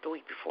passed the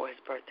week before his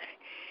birthday.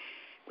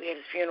 We had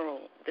his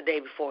funeral the day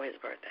before his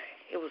birthday.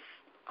 It was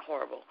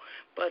horrible.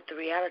 But the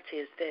reality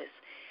is this.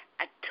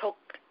 I took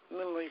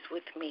memories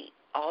with me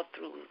all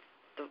through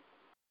the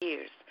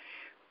years,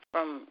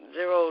 from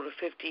 0 to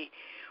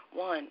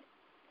 51.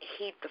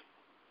 The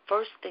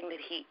first thing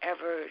that he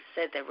ever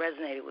said that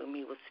resonated with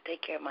me was to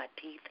take care of my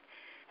teeth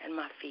and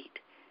my feet,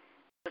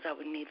 because I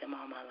would need them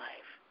all my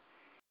life.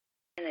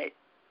 And it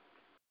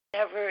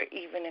never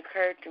even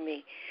occurred to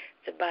me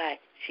to buy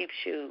cheap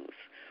shoes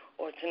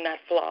or to not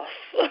floss,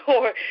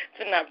 or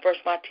to not brush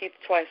my teeth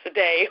twice a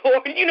day,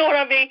 or you know what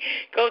I mean,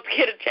 go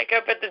get a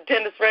checkup at the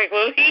dentist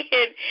regularly.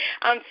 And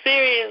I'm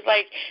serious,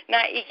 like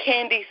not eat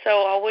candy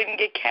so I wouldn't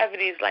get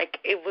cavities. Like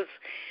it was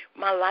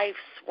my life's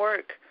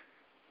work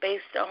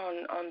based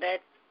on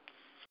that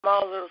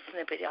small little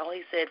snippet. All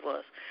he said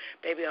was,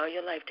 baby, all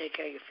your life take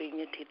care of your feet and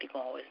your teeth. You're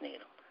going to always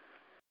need them.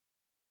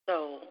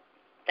 So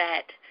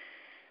that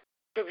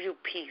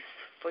tribute piece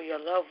for your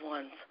loved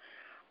ones,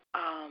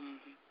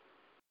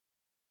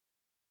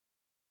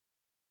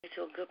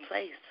 to a good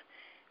place.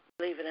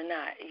 Believe it or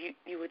not,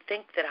 you would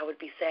think that I would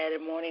be sad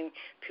and mourning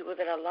people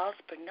that I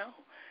lost, but no,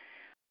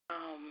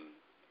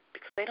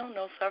 because they don't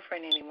know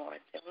suffering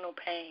anymore. They don't know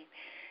pain.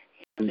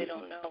 They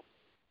don't know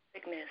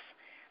sickness.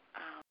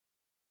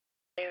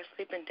 They are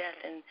asleep in death,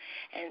 and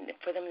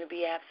for them to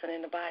be absent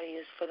in the body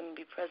is for them to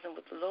be present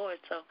with the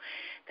Lord. So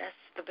that's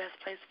the best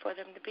place for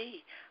them to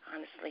be.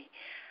 Honestly,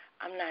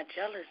 I'm not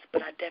jealous,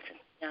 but I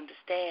definitely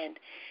understand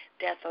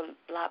death a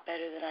lot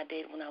better than I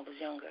did when I was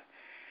younger.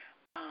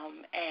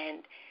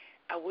 And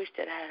I wish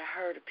that I had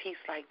heard a piece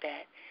like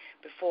that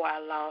before I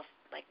lost,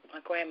 like my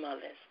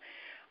grandmother's.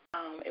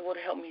 It would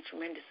have helped me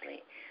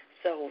tremendously.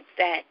 So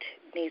that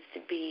needs to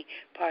be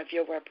part of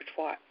your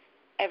repertoire.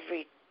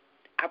 Every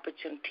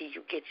opportunity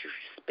you get, you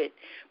should spit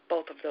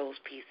both of those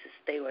pieces.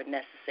 They were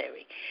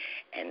necessary,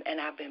 and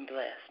I've been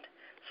blessed.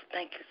 So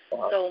thank you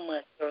so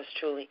much, yours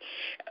truly.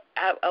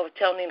 I was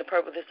telling Nina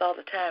Purple this all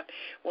the time.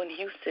 When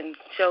Houston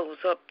shows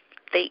up,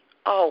 they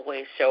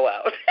always show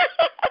out.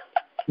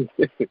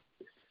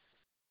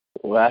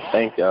 Well, I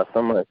thank y'all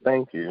so much.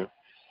 Thank you.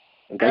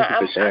 And thank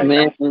you for sharing.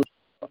 Man,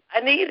 I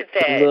needed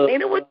that. Look,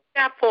 Nina, what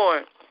you got for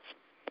him?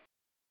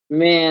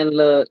 Man,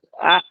 look,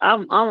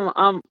 I'm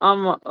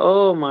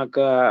oh my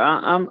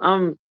God,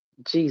 I'm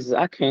Jesus,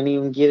 I can't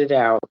even get it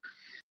out.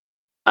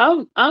 I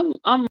can't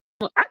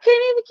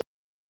even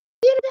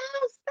get it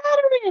out,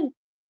 stuttering.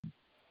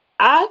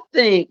 I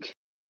think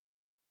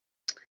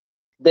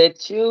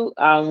that you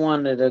are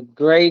one of the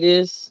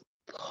greatest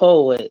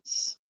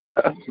poets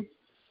of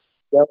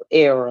your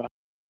era.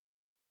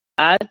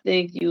 I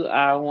think you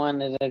are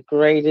one of the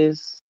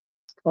greatest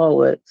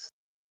poets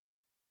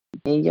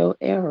in your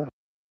era.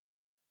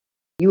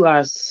 You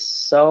are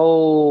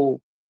so,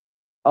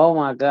 oh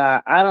my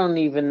God, I don't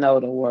even know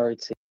the word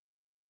to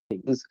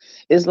use.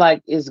 It's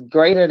like it's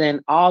greater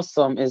than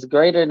awesome, it's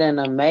greater than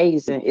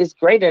amazing, it's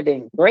greater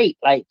than great.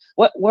 Like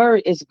what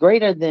word is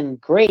greater than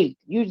great?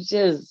 You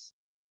just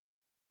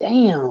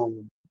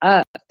damn.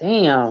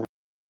 Damn.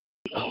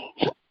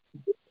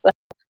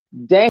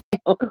 Damn.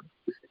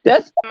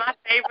 That's My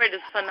favorite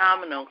is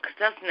phenomenal because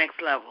that's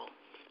next level.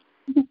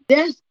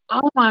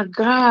 oh my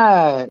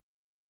God.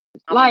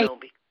 Phenomenal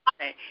because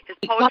his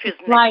poetry is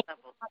next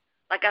level.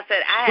 Like I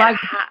said, I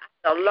had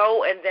a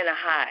low and then a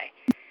high.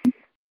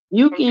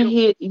 You can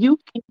hit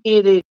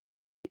it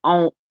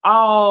on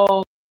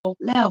all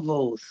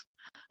levels.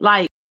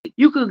 Like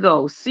you could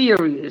go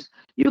serious,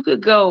 you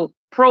could go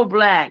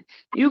pro-black,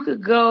 you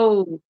could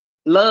go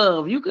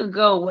love, you could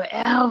go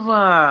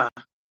whatever.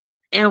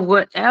 And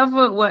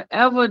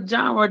whatever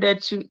genre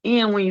that you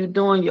in when you're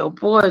doing your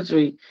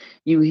poetry,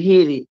 you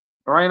hit it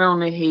right on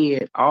the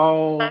head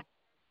all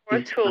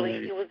the truly,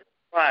 time. he was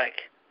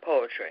erotic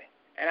poetry.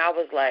 And I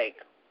was like,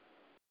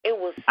 it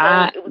was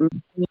so,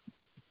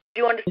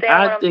 do you understand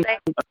what I'm saying?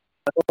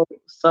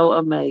 So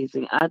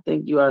amazing. I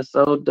think you are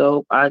so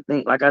dope. I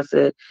think, like I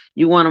said,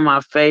 you one of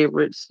my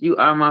favorites. You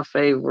are my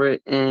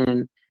favorite,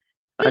 and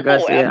like I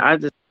said, I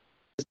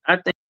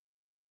think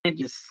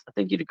you're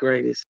the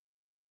greatest.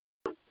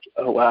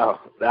 Oh wow,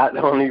 I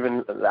don't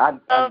even. I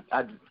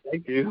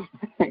thank you.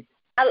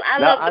 I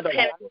love the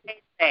pen and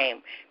paper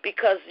name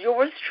because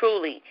yours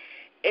truly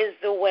is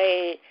the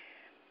way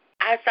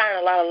I sign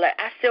a lot of letters.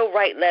 I still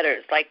write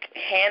letters, like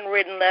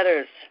handwritten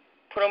letters.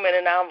 Put them in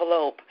an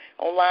envelope.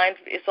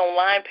 It's on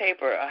line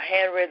paper, a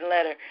handwritten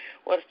letter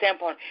with a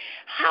stamp on it.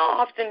 How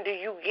often do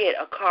you get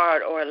a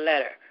card or a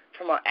letter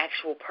from an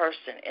actual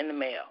person in the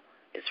mail?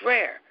 It's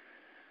rare.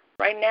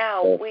 Right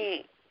now,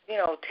 we,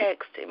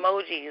 text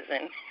emojis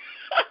and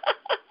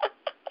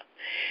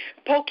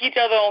poke each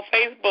other on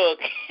Facebook,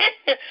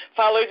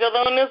 follow each other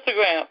on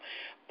Instagram.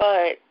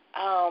 But,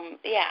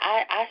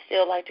 I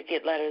still like to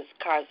get letters,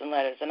 cards and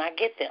letters, and I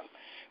get them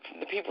from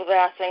the people that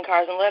I send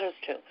cards and letters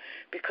to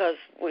because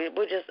we're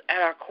just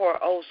at our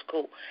core old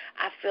school.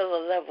 I feel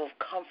a level of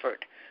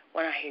comfort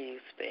when I hear you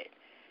spit.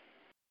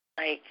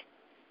 Like,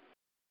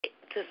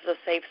 this is a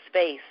safe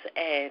space,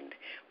 and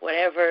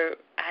whatever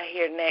I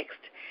hear next,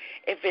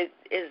 if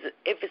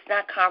it's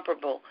not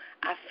comparable,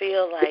 I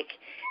feel like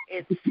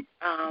it's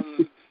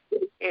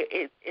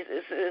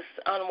it's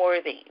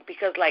unworthy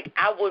because like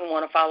I wouldn't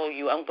want to follow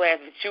you. I'm glad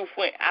that you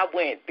went. I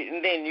went,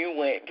 and then you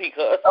went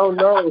because. Oh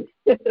no.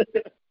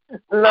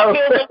 No. I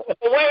feel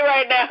the way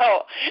right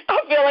now.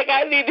 I feel like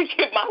I need to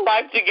get my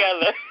life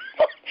together.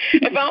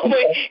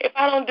 If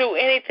I don't do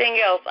anything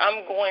else,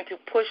 I'm going to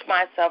push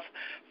myself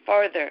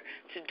further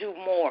to do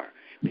more.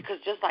 Because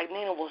just like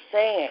Nina was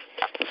saying,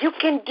 you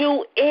can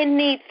do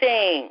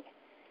anything.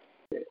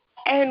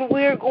 and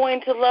we're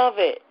going to love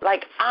it.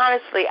 Like,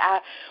 honestly, I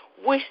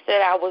wish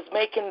that I was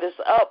making this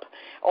up,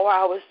 or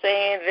I was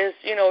saying this,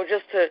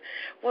 just to,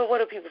 what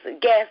do people say?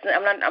 Gassing.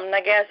 I'm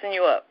not gassing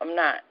you up. I'm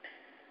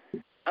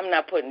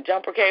not putting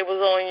jumper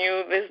cables on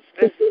you.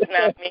 This is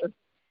not me.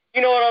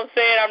 You know what I'm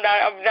saying? I'm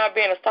not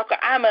being a stalker.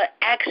 I'm an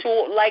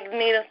actual, like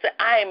Nina said,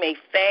 I am a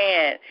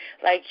fan.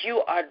 Like,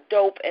 you are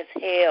dope as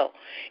hell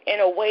in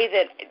a way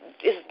that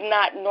is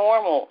not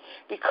normal,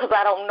 because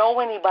I don't know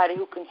anybody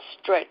who can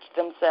stretch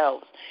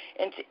themselves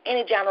into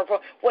any genre.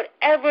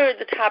 Whatever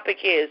the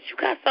topic is, you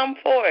got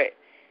something for it.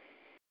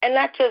 And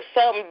not just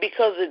something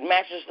because it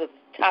matches the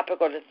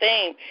topic or the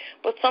theme,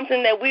 but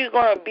something that we're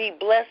going to be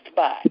blessed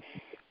by.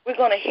 We're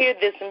going to hear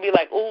this and be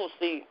like, oh,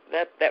 see,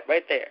 that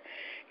right there.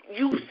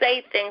 You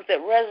say things that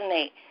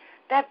resonate.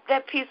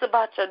 That piece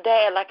about your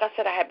dad, like I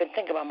said, I had been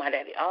thinking about my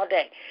daddy all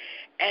day.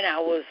 And I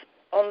was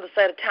on the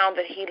side of town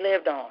that he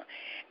lived on.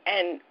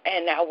 And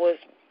I was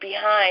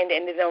behind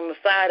and then on the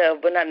side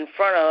of, but not in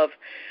front of,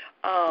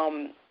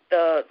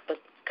 the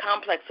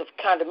complex of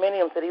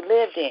condominiums that he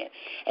lived in.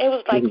 And it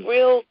was like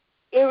real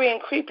eerie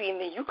and creepy, and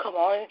then you come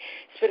on and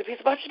spit a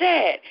piece about your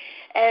dad.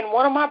 And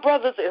one of my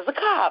brothers is a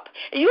cop.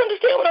 And you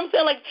understand what I'm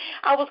saying? Like,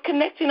 I was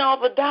connecting all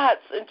the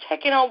dots and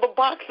checking all the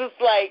boxes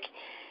like,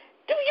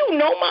 do you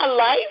know my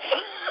life?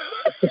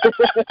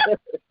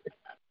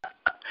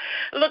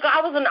 Look,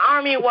 I was an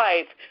Army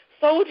wife.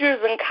 Soldiers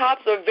and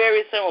cops are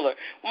very similar.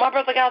 When my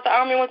brother got out the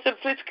Army and went to the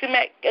police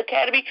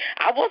academy,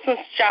 I wasn't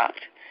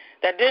shocked.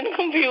 That didn't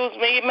confuse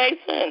me. It made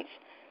sense.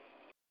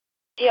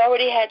 He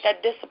already had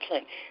that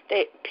discipline.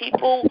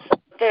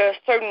 There are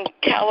certain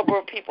caliber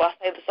of people, I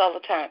say this all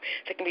the time.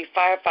 They can be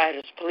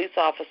firefighters, police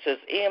officers,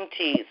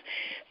 EMTs,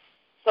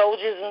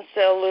 soldiers and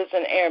sailors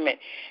and airmen.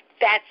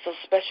 That's a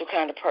special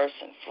kind of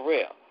person, for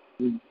real.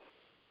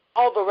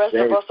 All the rest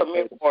of us are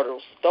mere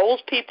mortals.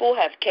 Those people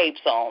have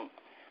capes on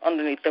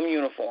underneath them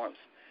uniforms.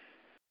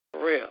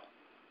 For real.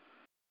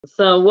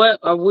 So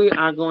what we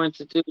are going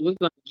to do, we're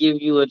going to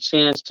give you a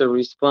chance to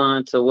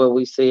respond to what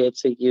we said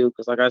to you,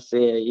 because like I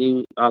said,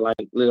 you are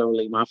like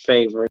literally my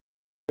favorite.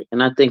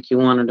 And I think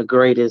you're one of the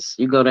greatest.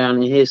 You go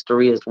down in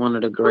history as one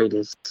of the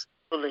greatest.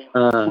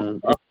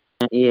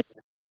 Yeah.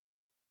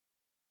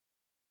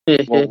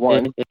 Well,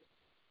 one,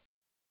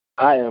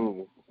 I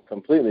am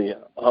completely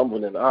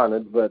humbled and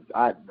honored, but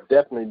I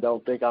definitely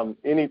don't think I'm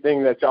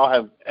anything that y'all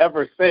have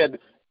ever said,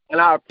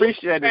 and I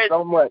appreciate it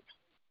so much.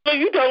 No,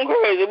 you don't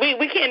crazy.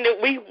 We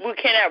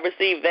cannot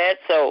receive that,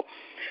 so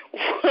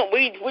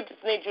we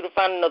just need you to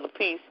find another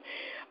piece.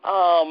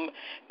 I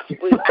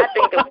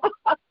think that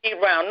we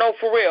round. No,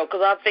 for real,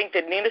 because I think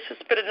that Nina should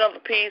spit another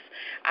piece.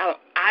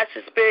 I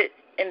should spit,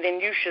 and then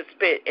you should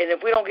spit. And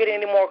if we don't get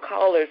any more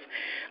callers,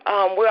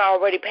 we're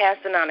already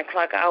past the 9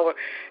 o'clock hour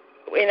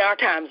in our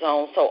time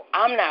zone, so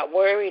I'm not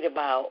worried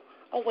about.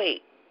 Oh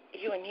wait,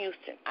 you in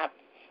Houston?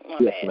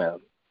 Yes, ma'am.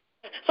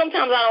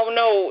 Sometimes I don't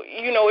know,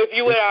 if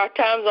you in our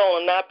time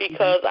zone or not,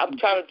 because I'm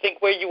trying to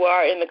think where you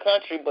are in the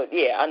country, but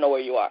yeah, I know where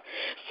you are.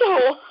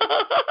 So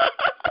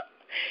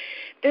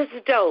this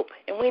is dope,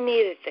 and we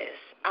needed this.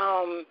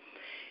 And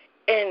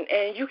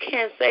you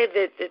can't say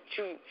that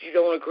you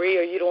don't agree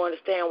or you don't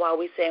understand why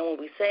we saying what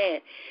we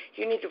saying.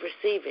 You need to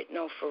receive it.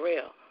 No, for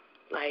real.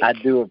 Like, I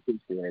do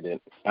appreciate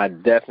it. I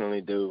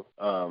definitely do.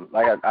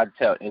 Like I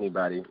tell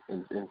anybody,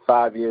 in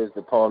 5 years,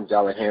 the poems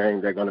y'all are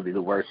hearing, they're going to be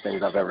the worst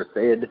things I've ever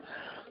said.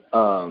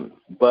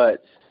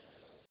 But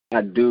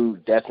I do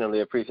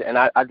definitely appreciate it. And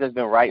I've just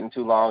been writing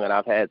too long, and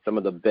I've had some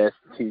of the best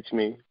teach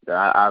me.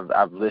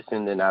 I've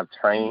listened and I've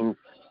trained,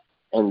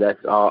 and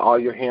that's all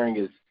you're hearing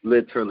is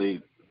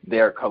literally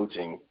their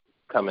coaching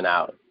coming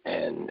out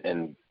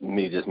and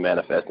me just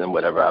manifesting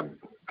whatever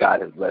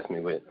God has blessed me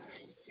with.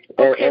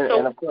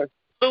 And of course,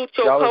 salute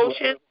your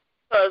coaches,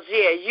 because,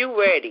 you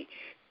ready.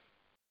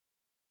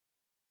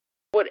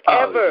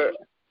 Whatever.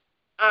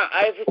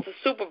 If it's the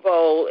Super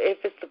Bowl, if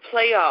it's the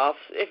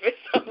playoffs, if it's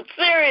something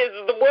serious,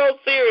 the World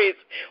Series,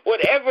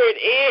 whatever it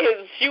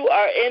is, you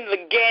are in the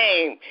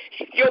game.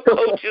 Your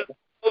coaches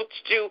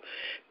coached you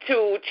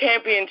to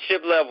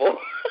championship level.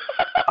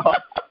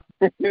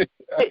 You're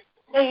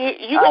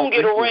going to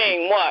get a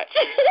ring, watch.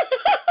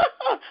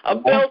 A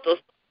belt or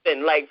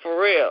something, like,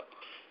 for real.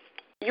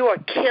 You are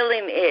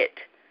killing it.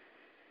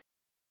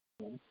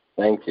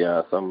 Thank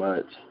you so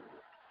much.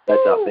 That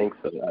y'all think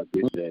so. I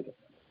appreciate it.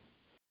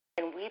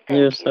 And we thank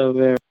You're you. so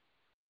very.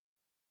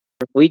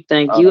 We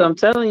thank you. I'm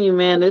telling you,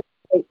 man,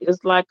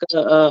 it's like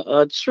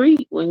a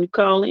treat when you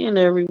call in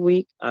every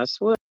week. I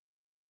swear.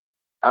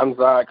 I'm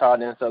sorry I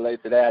called in so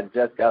late today. I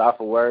just got off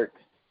of work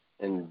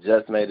and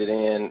just made it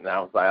in. And I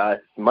was like,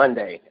 it's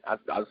Monday. I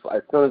was,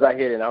 as soon as I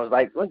hit it, I was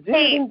like, well,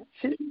 Jen,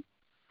 you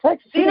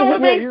know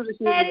what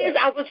that is?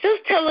 I was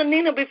just telling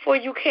Nina before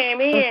you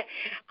came in,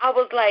 I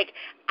was like,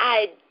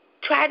 I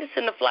try to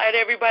send a flyer to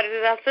everybody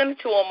that I send it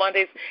to on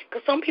Mondays,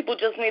 because some people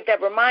just need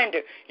that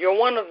reminder. You're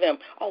one of them.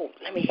 Oh,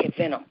 let me hit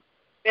Venom.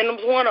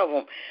 Venom's one of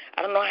them.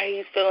 I don't know how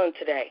he's feeling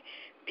today,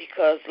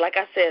 because, like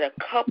I said, a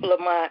couple of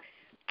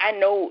I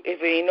know if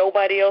there ain't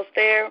nobody else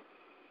there,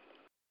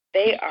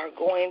 they are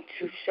going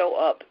to show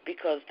up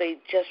because they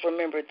just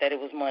remembered that it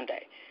was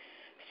Monday.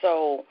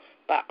 So,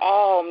 by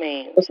all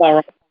means, It's all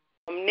right.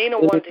 Nina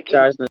We wanted need to to get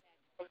charge them.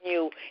 from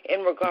you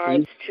in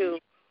regards You to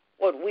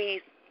what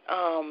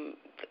um,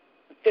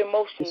 the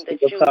emotion that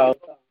still you call.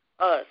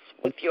 us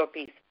with your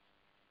piece.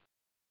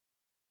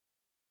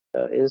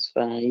 It's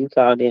fine. You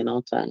called in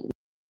on time.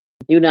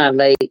 You not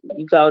late.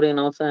 You called in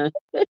on time.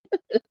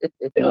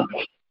 Yeah.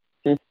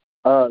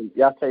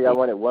 Y'all say y'all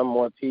wanted one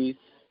more piece.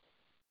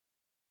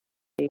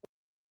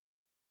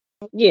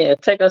 Yeah,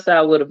 take us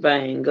out with a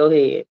bang. Go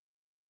ahead.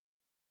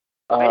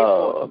 Ready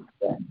for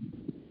Oh,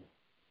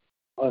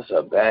 what's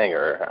a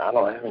banger? I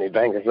don't have any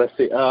bangers. Let's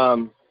see.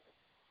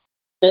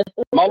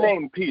 My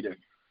name Peter,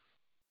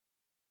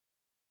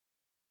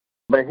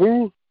 but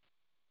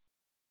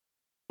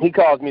he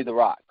calls me the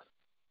Rock.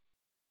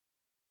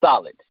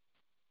 Solid.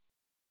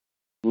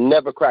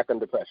 Never crack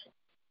under pressure.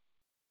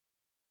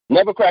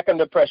 Never crack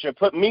under pressure.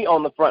 Put me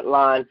on the front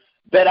line.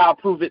 Bet I'll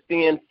prove it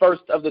then.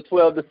 First of the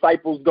 12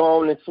 disciples,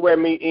 go on and swear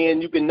me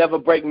in. You can never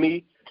break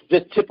me.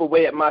 Just chip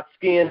away at my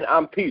skin.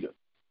 I'm Peter.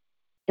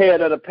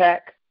 Head of the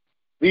pack.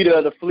 Leader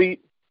of the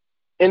fleet.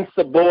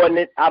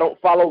 Insubordinate. I don't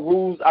follow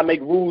rules. I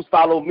make rules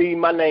follow me.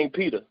 My name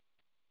Peter.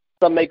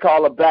 Some may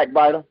call a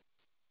backbiter.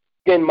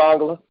 Skin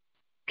mongler.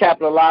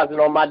 Capitalizing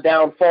on my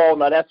downfall.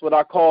 Now that's what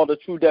I call the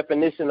true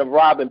definition of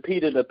robbing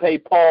Peter to pay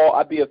Paul.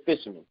 I be a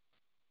fisherman.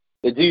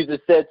 That Jesus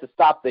said to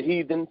stop the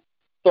heathens,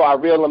 so I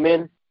reel them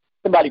in.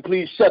 Somebody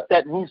please shut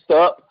that rooster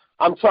up.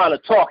 I'm trying to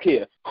talk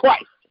here.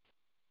 Christ,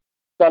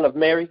 Son of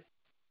Mary,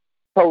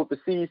 told the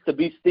seas to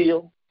be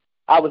still.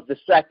 I was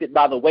distracted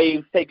by the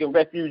waves, taking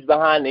refuge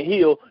behind the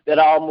hill that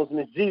I almost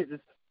missed Jesus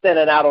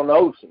standing out on the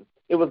ocean.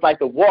 It was like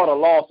the water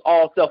lost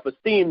all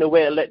self-esteem the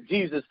way it let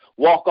Jesus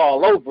walk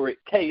all over it,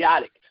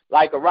 chaotic,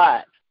 like a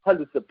ride.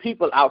 Hundreds of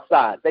people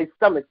outside, they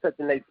stomachs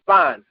touching their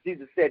spines.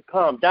 Jesus said,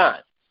 calm down,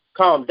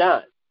 calm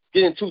down.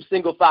 Get in 2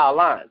 single-file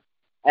lines.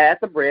 Add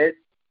the bread,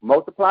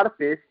 multiply the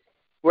fish,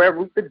 square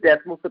root the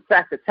decimal,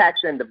 subtract the tax,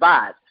 and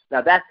divide.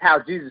 Now, that's how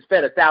Jesus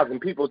fed 1,000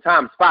 people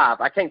times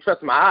 5. I can't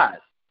trust my eyes.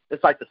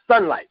 It's like the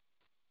sunlight.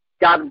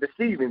 Got him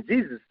deceiving.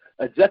 Jesus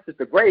adjusted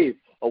the grave,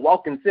 a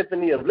walking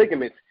symphony of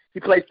ligaments.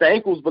 He placed the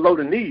ankles below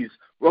the knees,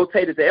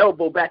 rotated the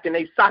elbow back in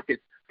their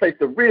sockets, placed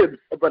the ribs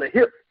above the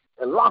hips,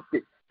 and locked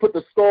it. Put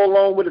the skull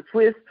on with a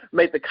twist,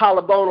 made the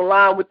collarbone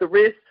align with the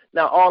wrist.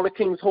 Now all the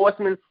king's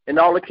horsemen and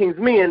all the king's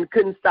men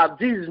couldn't stop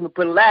Jesus from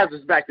putting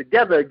Lazarus back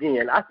together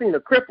again. I seen a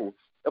cripple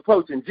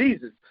approaching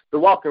Jesus, the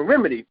walking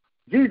remedy.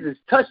 Jesus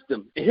touched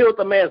him. It healed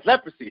the man's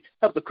leprosy,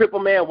 helped the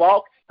crippled man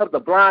walk, helped the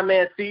blind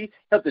man see,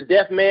 helped the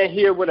deaf man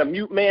hear what a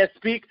mute man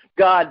speak.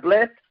 God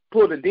bless.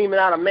 Pulled a demon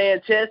out of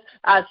man's chest.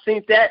 I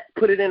seen that,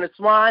 put it in a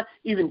swine.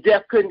 Even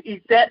deaf couldn't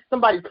eat that.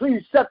 Somebody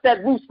please shut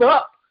that rooster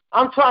up.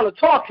 I'm trying to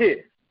talk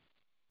here.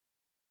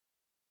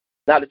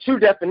 Now the true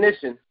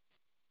definition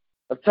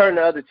of turn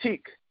the other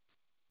cheek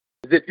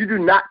is if you do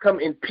not come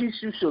in peace,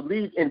 you shall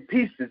leave in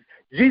pieces.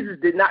 Jesus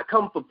did not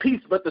come for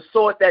peace, but the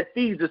sword that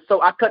feeds us.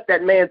 So I cut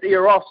that man's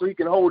ear off so he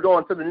can hold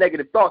on to the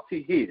negative thoughts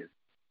he hears.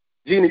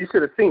 Gina, you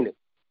should have seen it.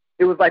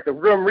 It was like the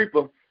Grim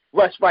Reaper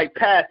rushed right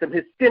past him.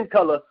 His skin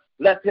color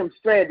left him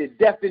stranded.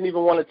 Death didn't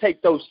even want to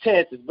take those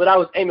chances, but I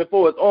was aiming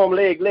for his arm,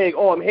 leg,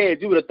 arm,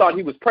 head. You would have thought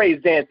he was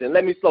praise dancing.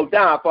 Let me slow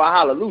down for a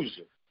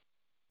hallelujah.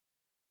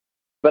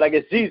 But I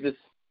guess Jesus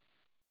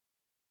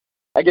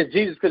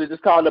could have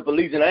just called up a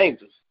legion of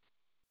angels.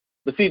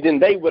 But see, then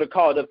they would have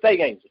called up they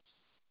angels.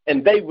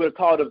 And they would have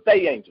called up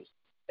they angels.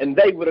 And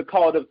they would have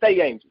called up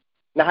they angels.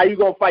 Now, how you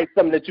going to fight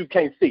something that you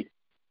can't see?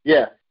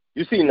 Yeah,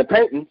 you see in the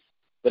paintings,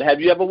 but have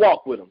you ever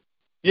walked with him?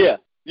 Yeah,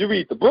 you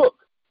read the book,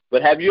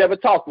 but have you ever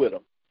talked with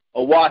him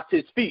or washed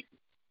his feet?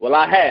 Well,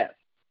 I have.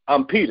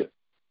 I'm Peter,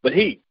 but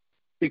he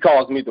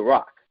calls me the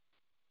Rock.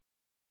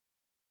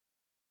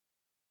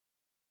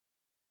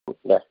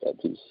 That's that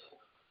piece.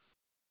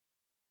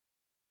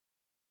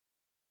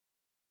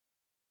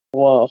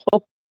 Whoa.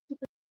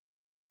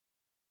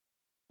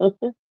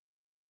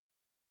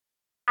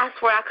 I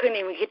swear I couldn't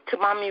even get to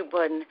my mute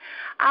button.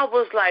 I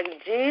was like,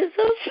 Jesus,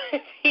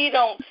 if he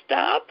don't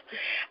stop.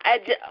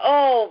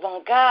 Oh, my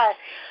God.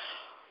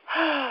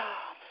 I'm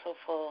so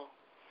full.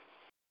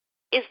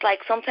 It's like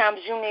sometimes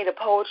you need a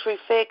poetry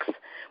fix,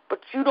 but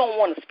you don't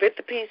want to spit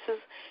the pieces.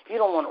 You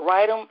don't want to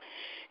write them.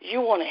 You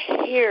want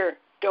to hear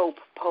dope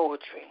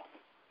poetry.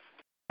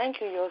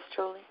 Thank you, yours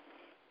truly.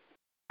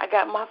 I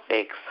got my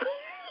fix.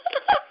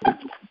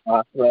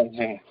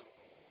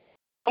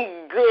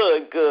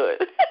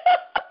 Good.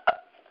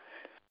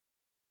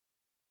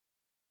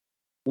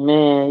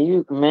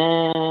 Man.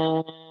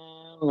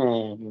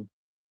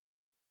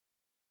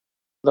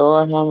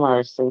 Lord have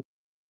mercy.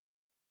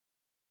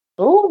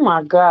 Oh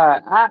my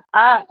God.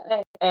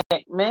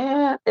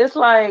 Man, it's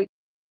like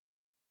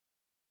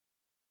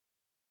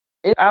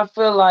I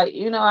feel like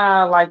you know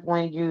how like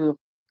when you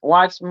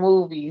watch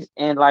movies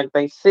and like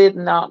they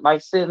sitting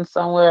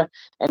somewhere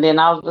and then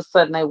all of a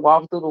sudden they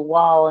walk through the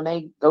wall and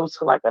they go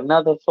to like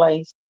another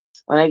place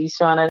when they be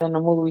showing it in the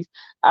movies.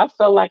 I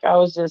felt like I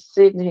was just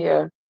sitting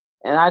here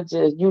and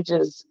you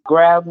just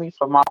grabbed me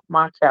from off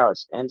my couch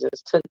and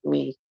just took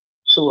me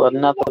to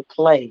another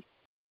place.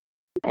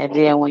 And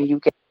then when you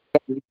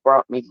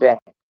brought me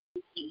back.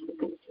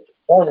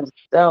 That is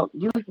dope.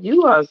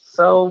 You are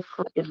so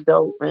freaking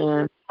dope,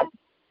 man.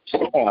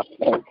 You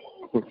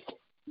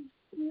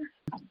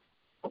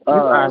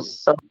are um,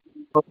 so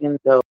fucking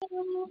dope.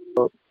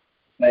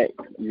 thank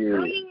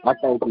you. I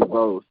thank you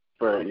both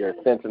for your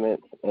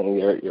sentiments and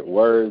your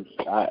words.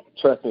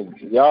 Trust me,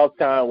 y'all's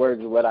kind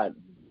words is what I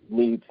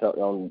need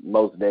on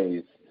most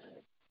days.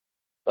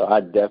 So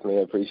I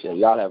definitely appreciate it.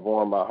 Y'all have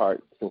warmed my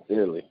heart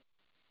sincerely.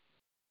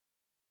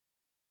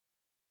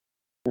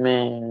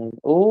 Man.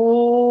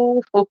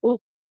 Ooh.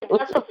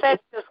 That's effective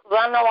because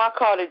I know I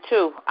caught it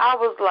too. I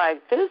was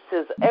like, this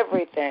is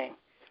everything.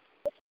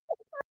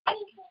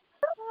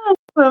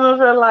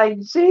 They're like,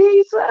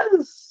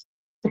 Jesus.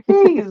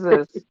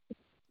 Jesus.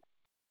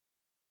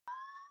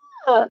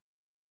 I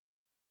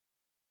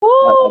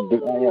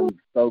am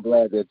so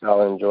glad that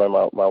y'all enjoy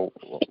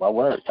my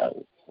work.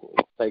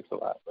 It takes a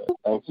lot, but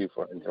thank you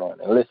for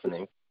enjoying and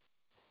listening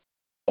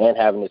and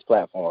having this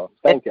platform.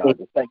 Thank y'all.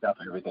 Just thank y'all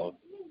for everything.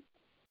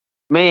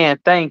 Man,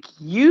 thank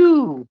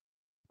you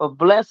for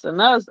blessing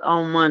us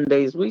on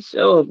Mondays. We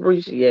sure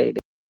appreciate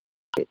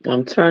it.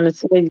 I'm trying to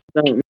tell you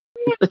something.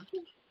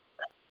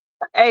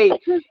 Hey,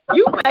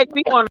 you make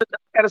me want to.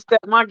 I gotta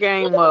step my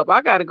game up.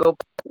 I gotta go to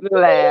the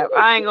lab.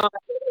 I ain't gonna.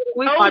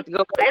 We gonna have to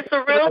go. It's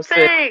a real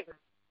thing.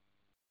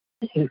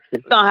 We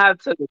gonna have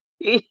to.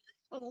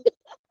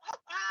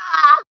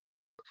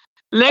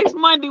 Next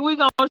Monday we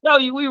gonna show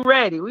you we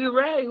ready. We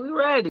ready. We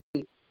ready.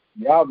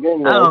 Y'all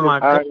been there. Oh It's my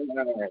just iron and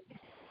iron.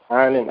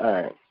 Iron and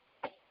iron.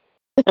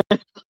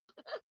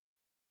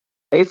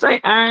 They say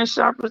iron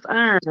sharpens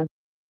iron.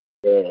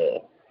 Yeah.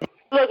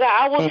 Look,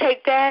 I will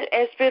take that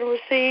as been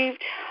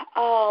received.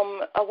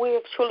 We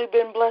have truly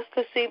been blessed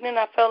this evening.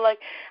 I felt like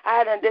I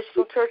had an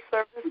additional church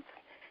service.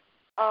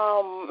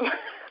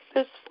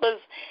 This was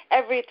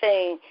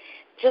everything.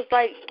 Just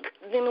like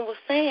Nina was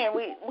saying,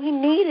 we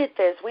needed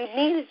this. We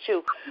needed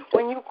you.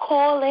 When you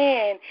call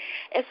in,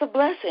 it's a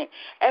blessing.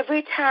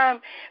 Every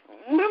time,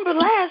 remember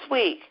last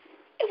week,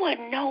 it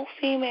wasn't no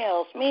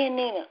females, me and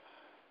Nina.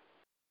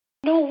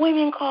 No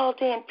women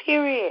called in,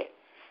 period.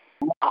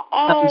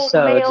 All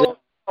So males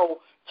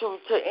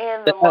to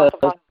end the month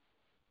of October.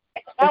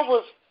 That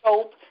was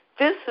dope.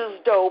 This is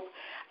dope.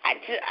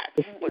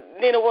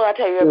 Nina, what I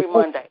tell you every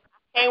Monday?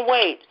 I can't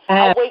wait.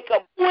 I wake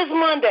up. Who's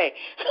Monday?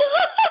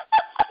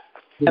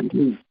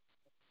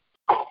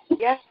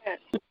 Yes.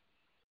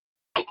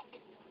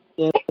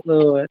 yes,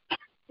 Lord.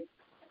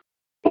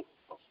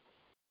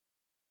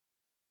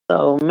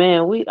 So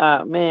man, we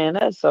are man.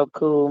 That's so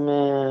cool,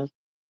 man.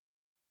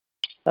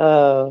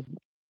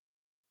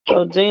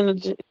 So Gina,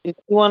 you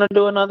want to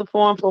do another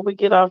form before we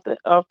get off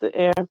the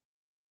air?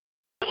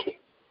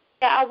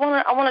 Yeah, I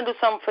wanna do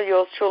something for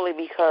yours truly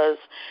because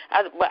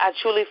I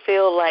truly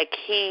feel like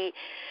he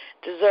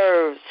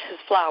deserves his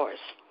flowers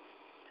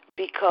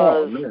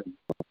because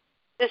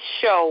this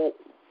show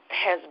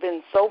has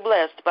been so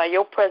blessed by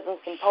your presence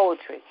and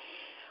poetry.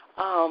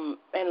 And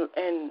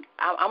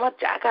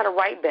I gotta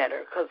write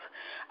better because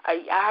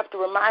I have to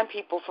remind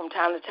people from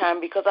time to time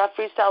because I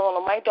freestyle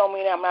on the mic don't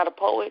mean I'm not a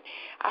poet.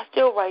 I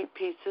still write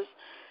pieces,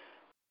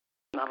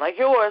 not like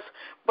yours,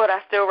 but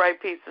I still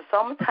write pieces. So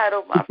I'm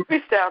entitled my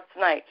freestyle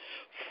tonight.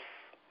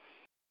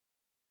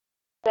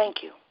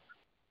 Thank you.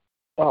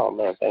 Oh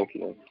man, thank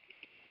you.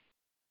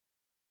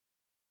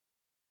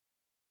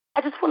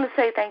 I just want to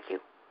say thank you.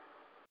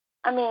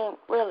 I mean,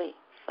 really,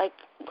 like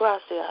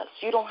gracias.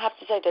 You don't have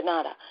to say de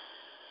nada.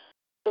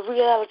 The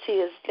reality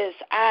is this: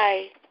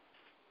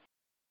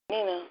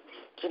 Nina,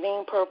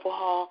 Janine Purple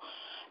Hall,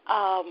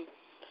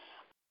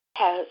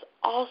 has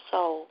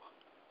also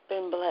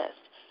been blessed.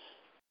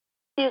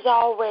 He has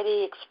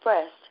already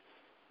expressed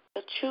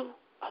that you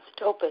are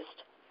the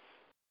dopest.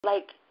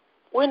 Like,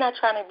 we're not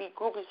trying to be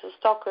groupies or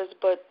stalkers,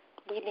 but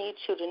we need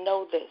you to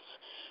know this.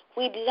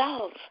 We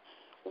love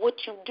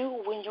what you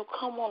do when you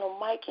come on a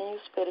mic and you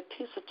spit a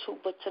piece or two,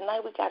 but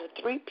tonight we got a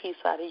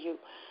 3-piece out of you.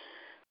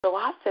 So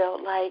I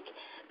felt like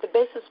the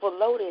bases were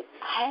loaded.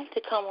 I had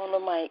to come on the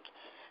mic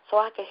so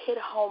I could hit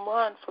a home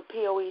run for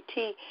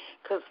P.O.E.T.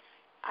 because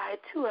I,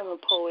 too, am a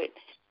poet.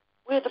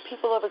 We're the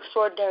people of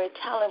extraordinary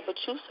talent, but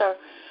you, sir,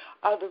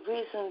 are the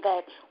reason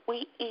that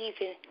we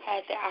even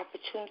had the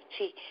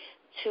opportunity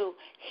to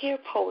hear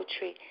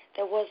poetry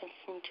that wasn't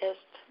from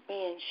just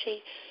me and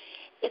she.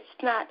 It's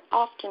not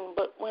often,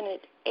 but when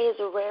it is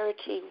a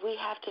rarity, we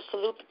have to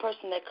salute the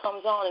person that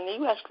comes on. And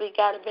you actually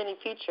got a mini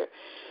feature.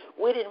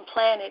 We didn't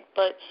plan it,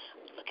 but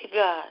look at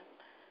God.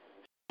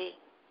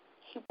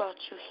 He brought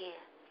you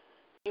here.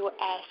 You were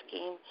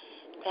asking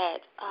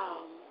that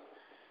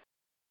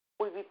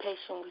we be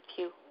patient with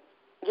you,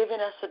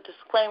 giving us a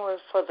disclaimer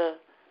for the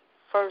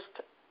first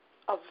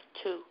of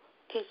 2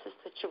 pieces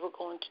that you were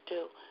going to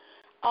do.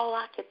 All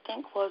I could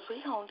think was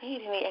we don't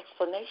need any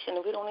explanation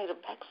and we don't need a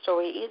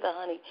backstory either,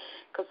 honey,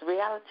 because the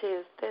reality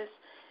is this: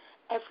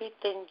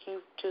 everything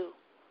you do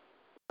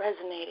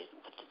resonated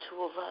with the 2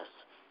 of us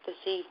this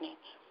evening.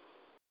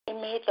 It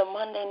made the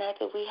Monday night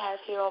that we have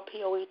here on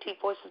P.O.E.T.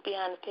 Voices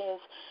Behind the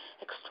Pens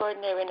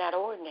extraordinary, not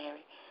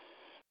ordinary.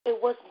 It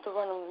wasn't the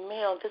run of the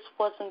mill. This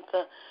wasn't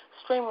the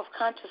stream of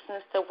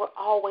consciousness that we're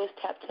always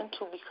tapped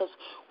into, because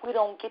we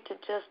don't get to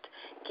just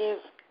give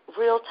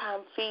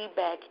real-time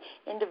feedback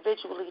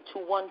individually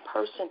to one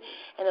person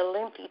in a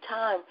lengthy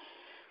time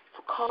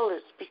for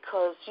callers,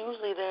 because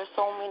usually there are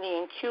so many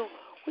in queue.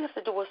 We have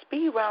to do a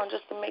speed round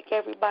just to make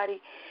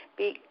everybody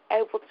be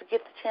able to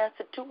get the chance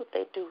to do what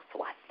they do.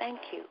 So I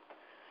thank you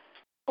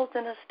for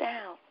holding us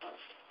down.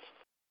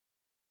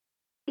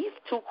 These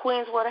two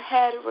queens would have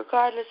had it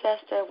regardless as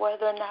to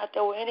whether or not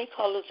there were any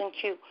callers in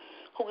queue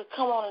who could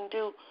come on and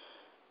do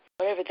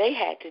whatever they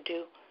had to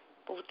do.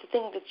 But the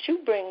thing that you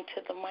bring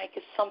to the mic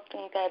is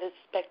something that is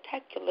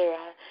spectacular.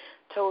 I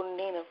told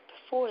Nina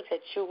before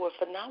that you were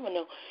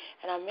phenomenal,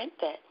 and I meant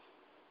that.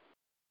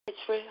 It's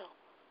real.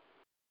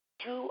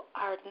 You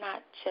are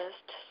not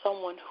just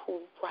someone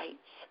who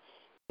writes.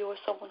 You are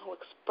someone who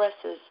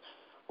expresses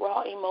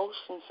raw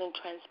emotions and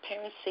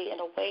transparency in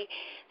a way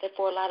that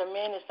for a lot of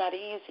men is not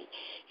easy.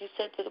 You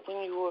said that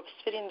when you were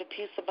spitting the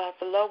piece about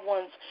the loved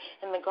ones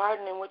in the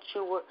garden in which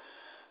you were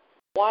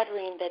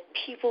watering, that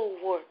people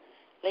were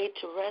laid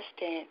to rest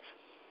in,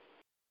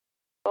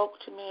 spoke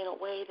to me in a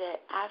way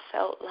that I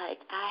felt like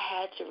I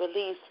had to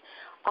release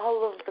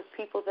all of the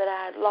people that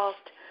I had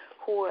lost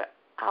who were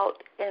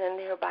out in a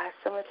nearby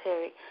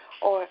cemetery.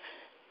 Or,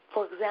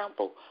 for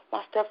example,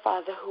 my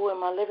stepfather, who in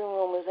my living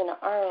room is in an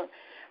urn.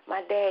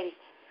 My daddy,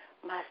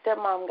 my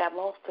stepmom got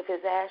most of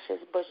his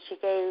ashes, but she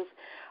gave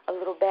a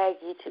little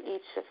baggie to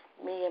each of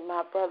me and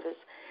my brothers.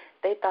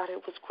 They thought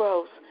it was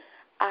gross.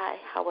 I,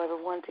 however,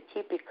 wanted to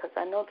keep it because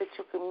I know that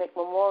you can make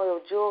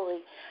memorial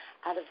jewelry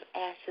out of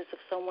ashes of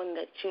someone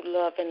that you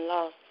love and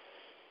lost.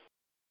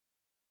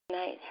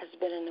 Tonight has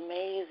been an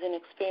amazing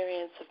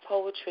experience of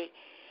poetry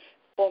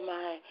for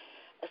my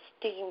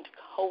esteemed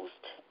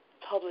host,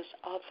 published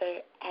author,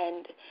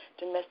 and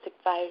domestic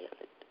violence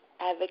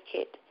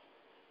advocate,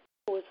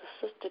 who is a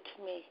sister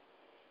to me.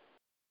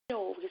 You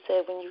know what we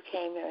said when you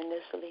came here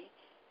initially,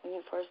 when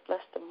you first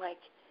blessed the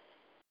mic,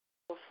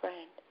 your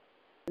friend.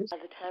 By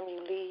the time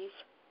you leave,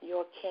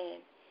 your kin.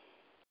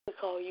 We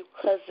call you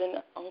cousin,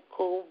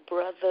 uncle,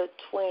 brother,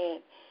 twin.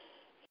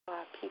 You are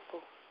our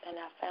people and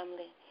our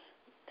family.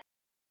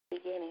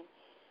 Beginning.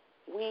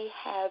 We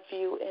have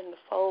you in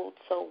the fold,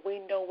 so we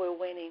know we're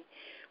winning.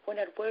 We're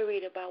not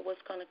worried about what's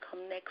going to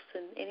come next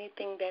and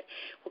anything that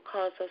will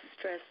cause us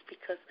stress,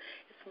 because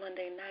it's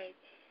Monday night.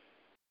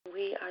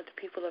 We are the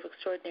people of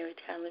extraordinary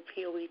talent,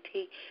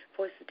 P.O.E.T,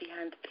 Voices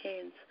Behind the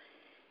Pens.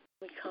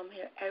 We come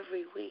here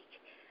every week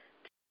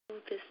to do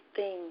this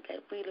thing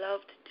that we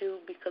love to do,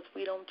 because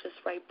we don't just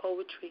write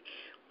poetry.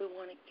 We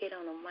want to get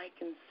on a mic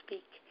and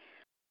speak.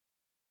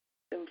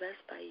 Been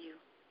blessed by you,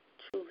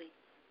 truly,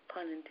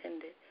 pun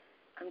intended.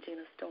 I'm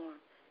Gina Storm.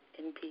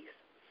 In peace.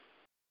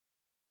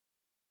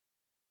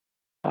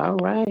 All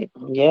right.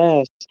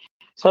 Yes.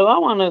 So I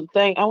want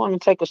to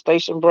take a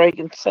station break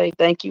and say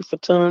thank you for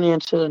tuning in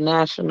to the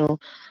national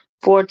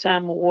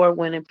 4-time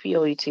award-winning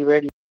P.O.E.T.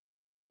 Radio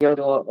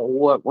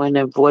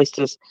award-winning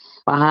Voices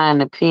Behind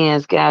the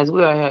Pens. Guys,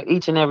 we are here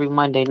each and every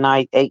Monday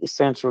night, 8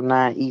 Central,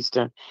 9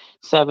 Eastern,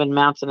 7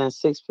 Mountain, and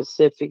 6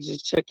 Pacific.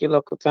 Just check your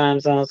local time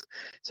zones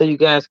so you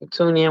guys can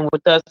tune in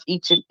with us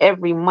each and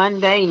every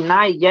Monday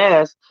night.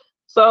 Yes.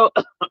 So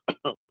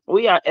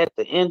we are at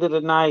the end of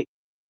the night.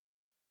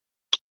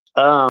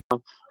 Um,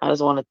 I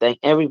just want to thank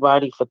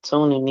everybody for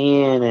tuning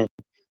in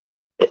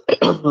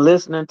and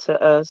listening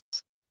to us.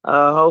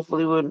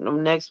 Hopefully,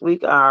 next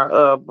week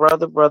our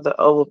brother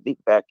O will be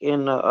back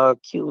in the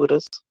queue with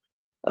us.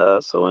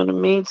 So in the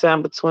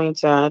meantime, between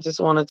time, I just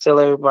want to tell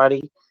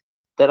everybody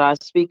that I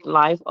speak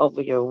life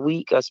over your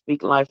week. I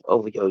speak life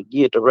over your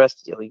year, the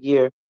rest of your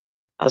year.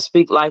 I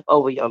speak life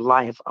over your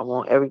life. I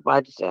want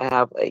everybody to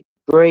have a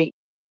great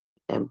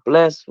and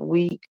blessed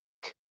week.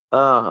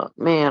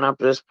 Man, I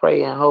just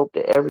pray and hope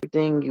that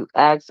everything you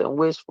ask and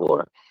wish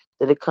for,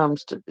 that it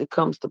comes to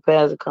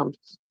pass, it comes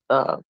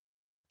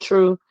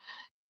true.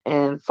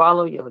 And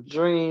follow your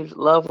dreams,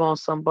 love on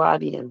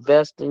somebody,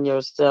 invest in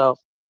yourself,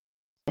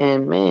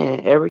 and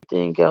man,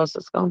 everything else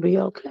is gonna be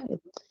okay.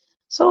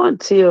 So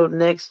until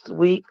next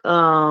week, we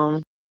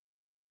are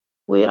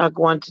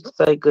going to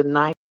say good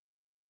night,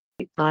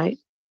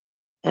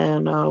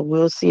 and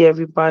we'll see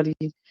everybody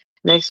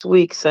next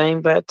week.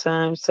 Same bad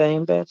time,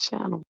 same bad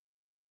channel.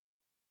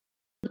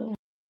 Yeah.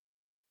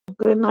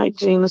 Good night,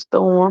 Gina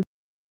Storm.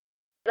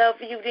 Love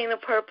you, Dina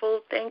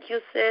Purple. Thank you,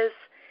 sis.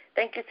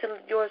 Thank you to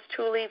yours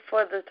truly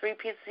for the 3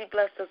 pieces he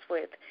blessed us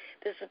with.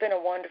 This has been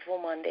a wonderful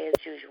Monday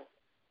as usual.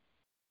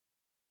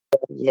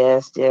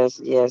 Yes, yes,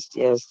 yes,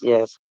 yes,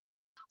 yes.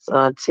 So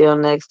until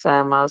next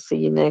time, I'll see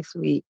you next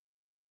week.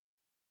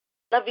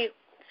 Love you.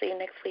 See you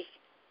next week.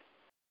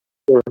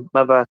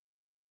 Bye bye.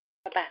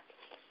 Bye-bye.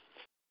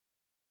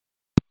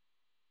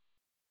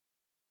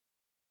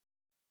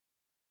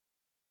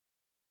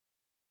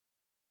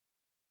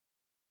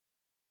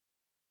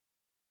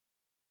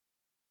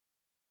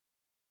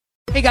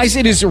 Hey guys,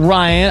 it is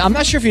Ryan. I'm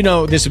not sure if you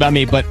know this about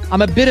me, but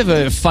I'm a bit of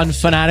a fun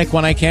fanatic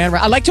when I can.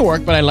 I like to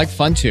work, but I like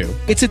fun too.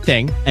 It's a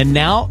thing. And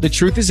now the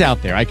truth is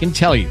out there. I can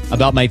tell you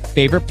about my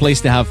favorite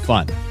place to have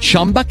fun.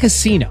 Chumba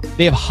Casino.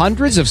 They have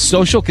hundreds of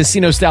social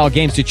casino style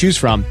games to choose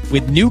from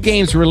with new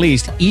games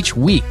released each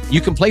week.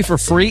 You can play for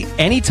free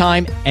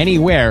anytime,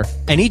 anywhere.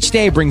 And each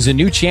day brings a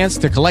new chance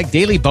to collect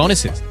daily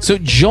bonuses. So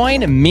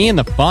join me in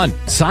the fun.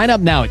 Sign up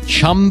now at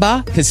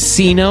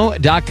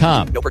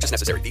ChumbaCasino.com. No purchase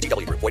necessary.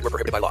 VGW Group. Void where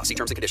prohibited by law. See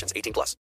terms and conditions. 18+.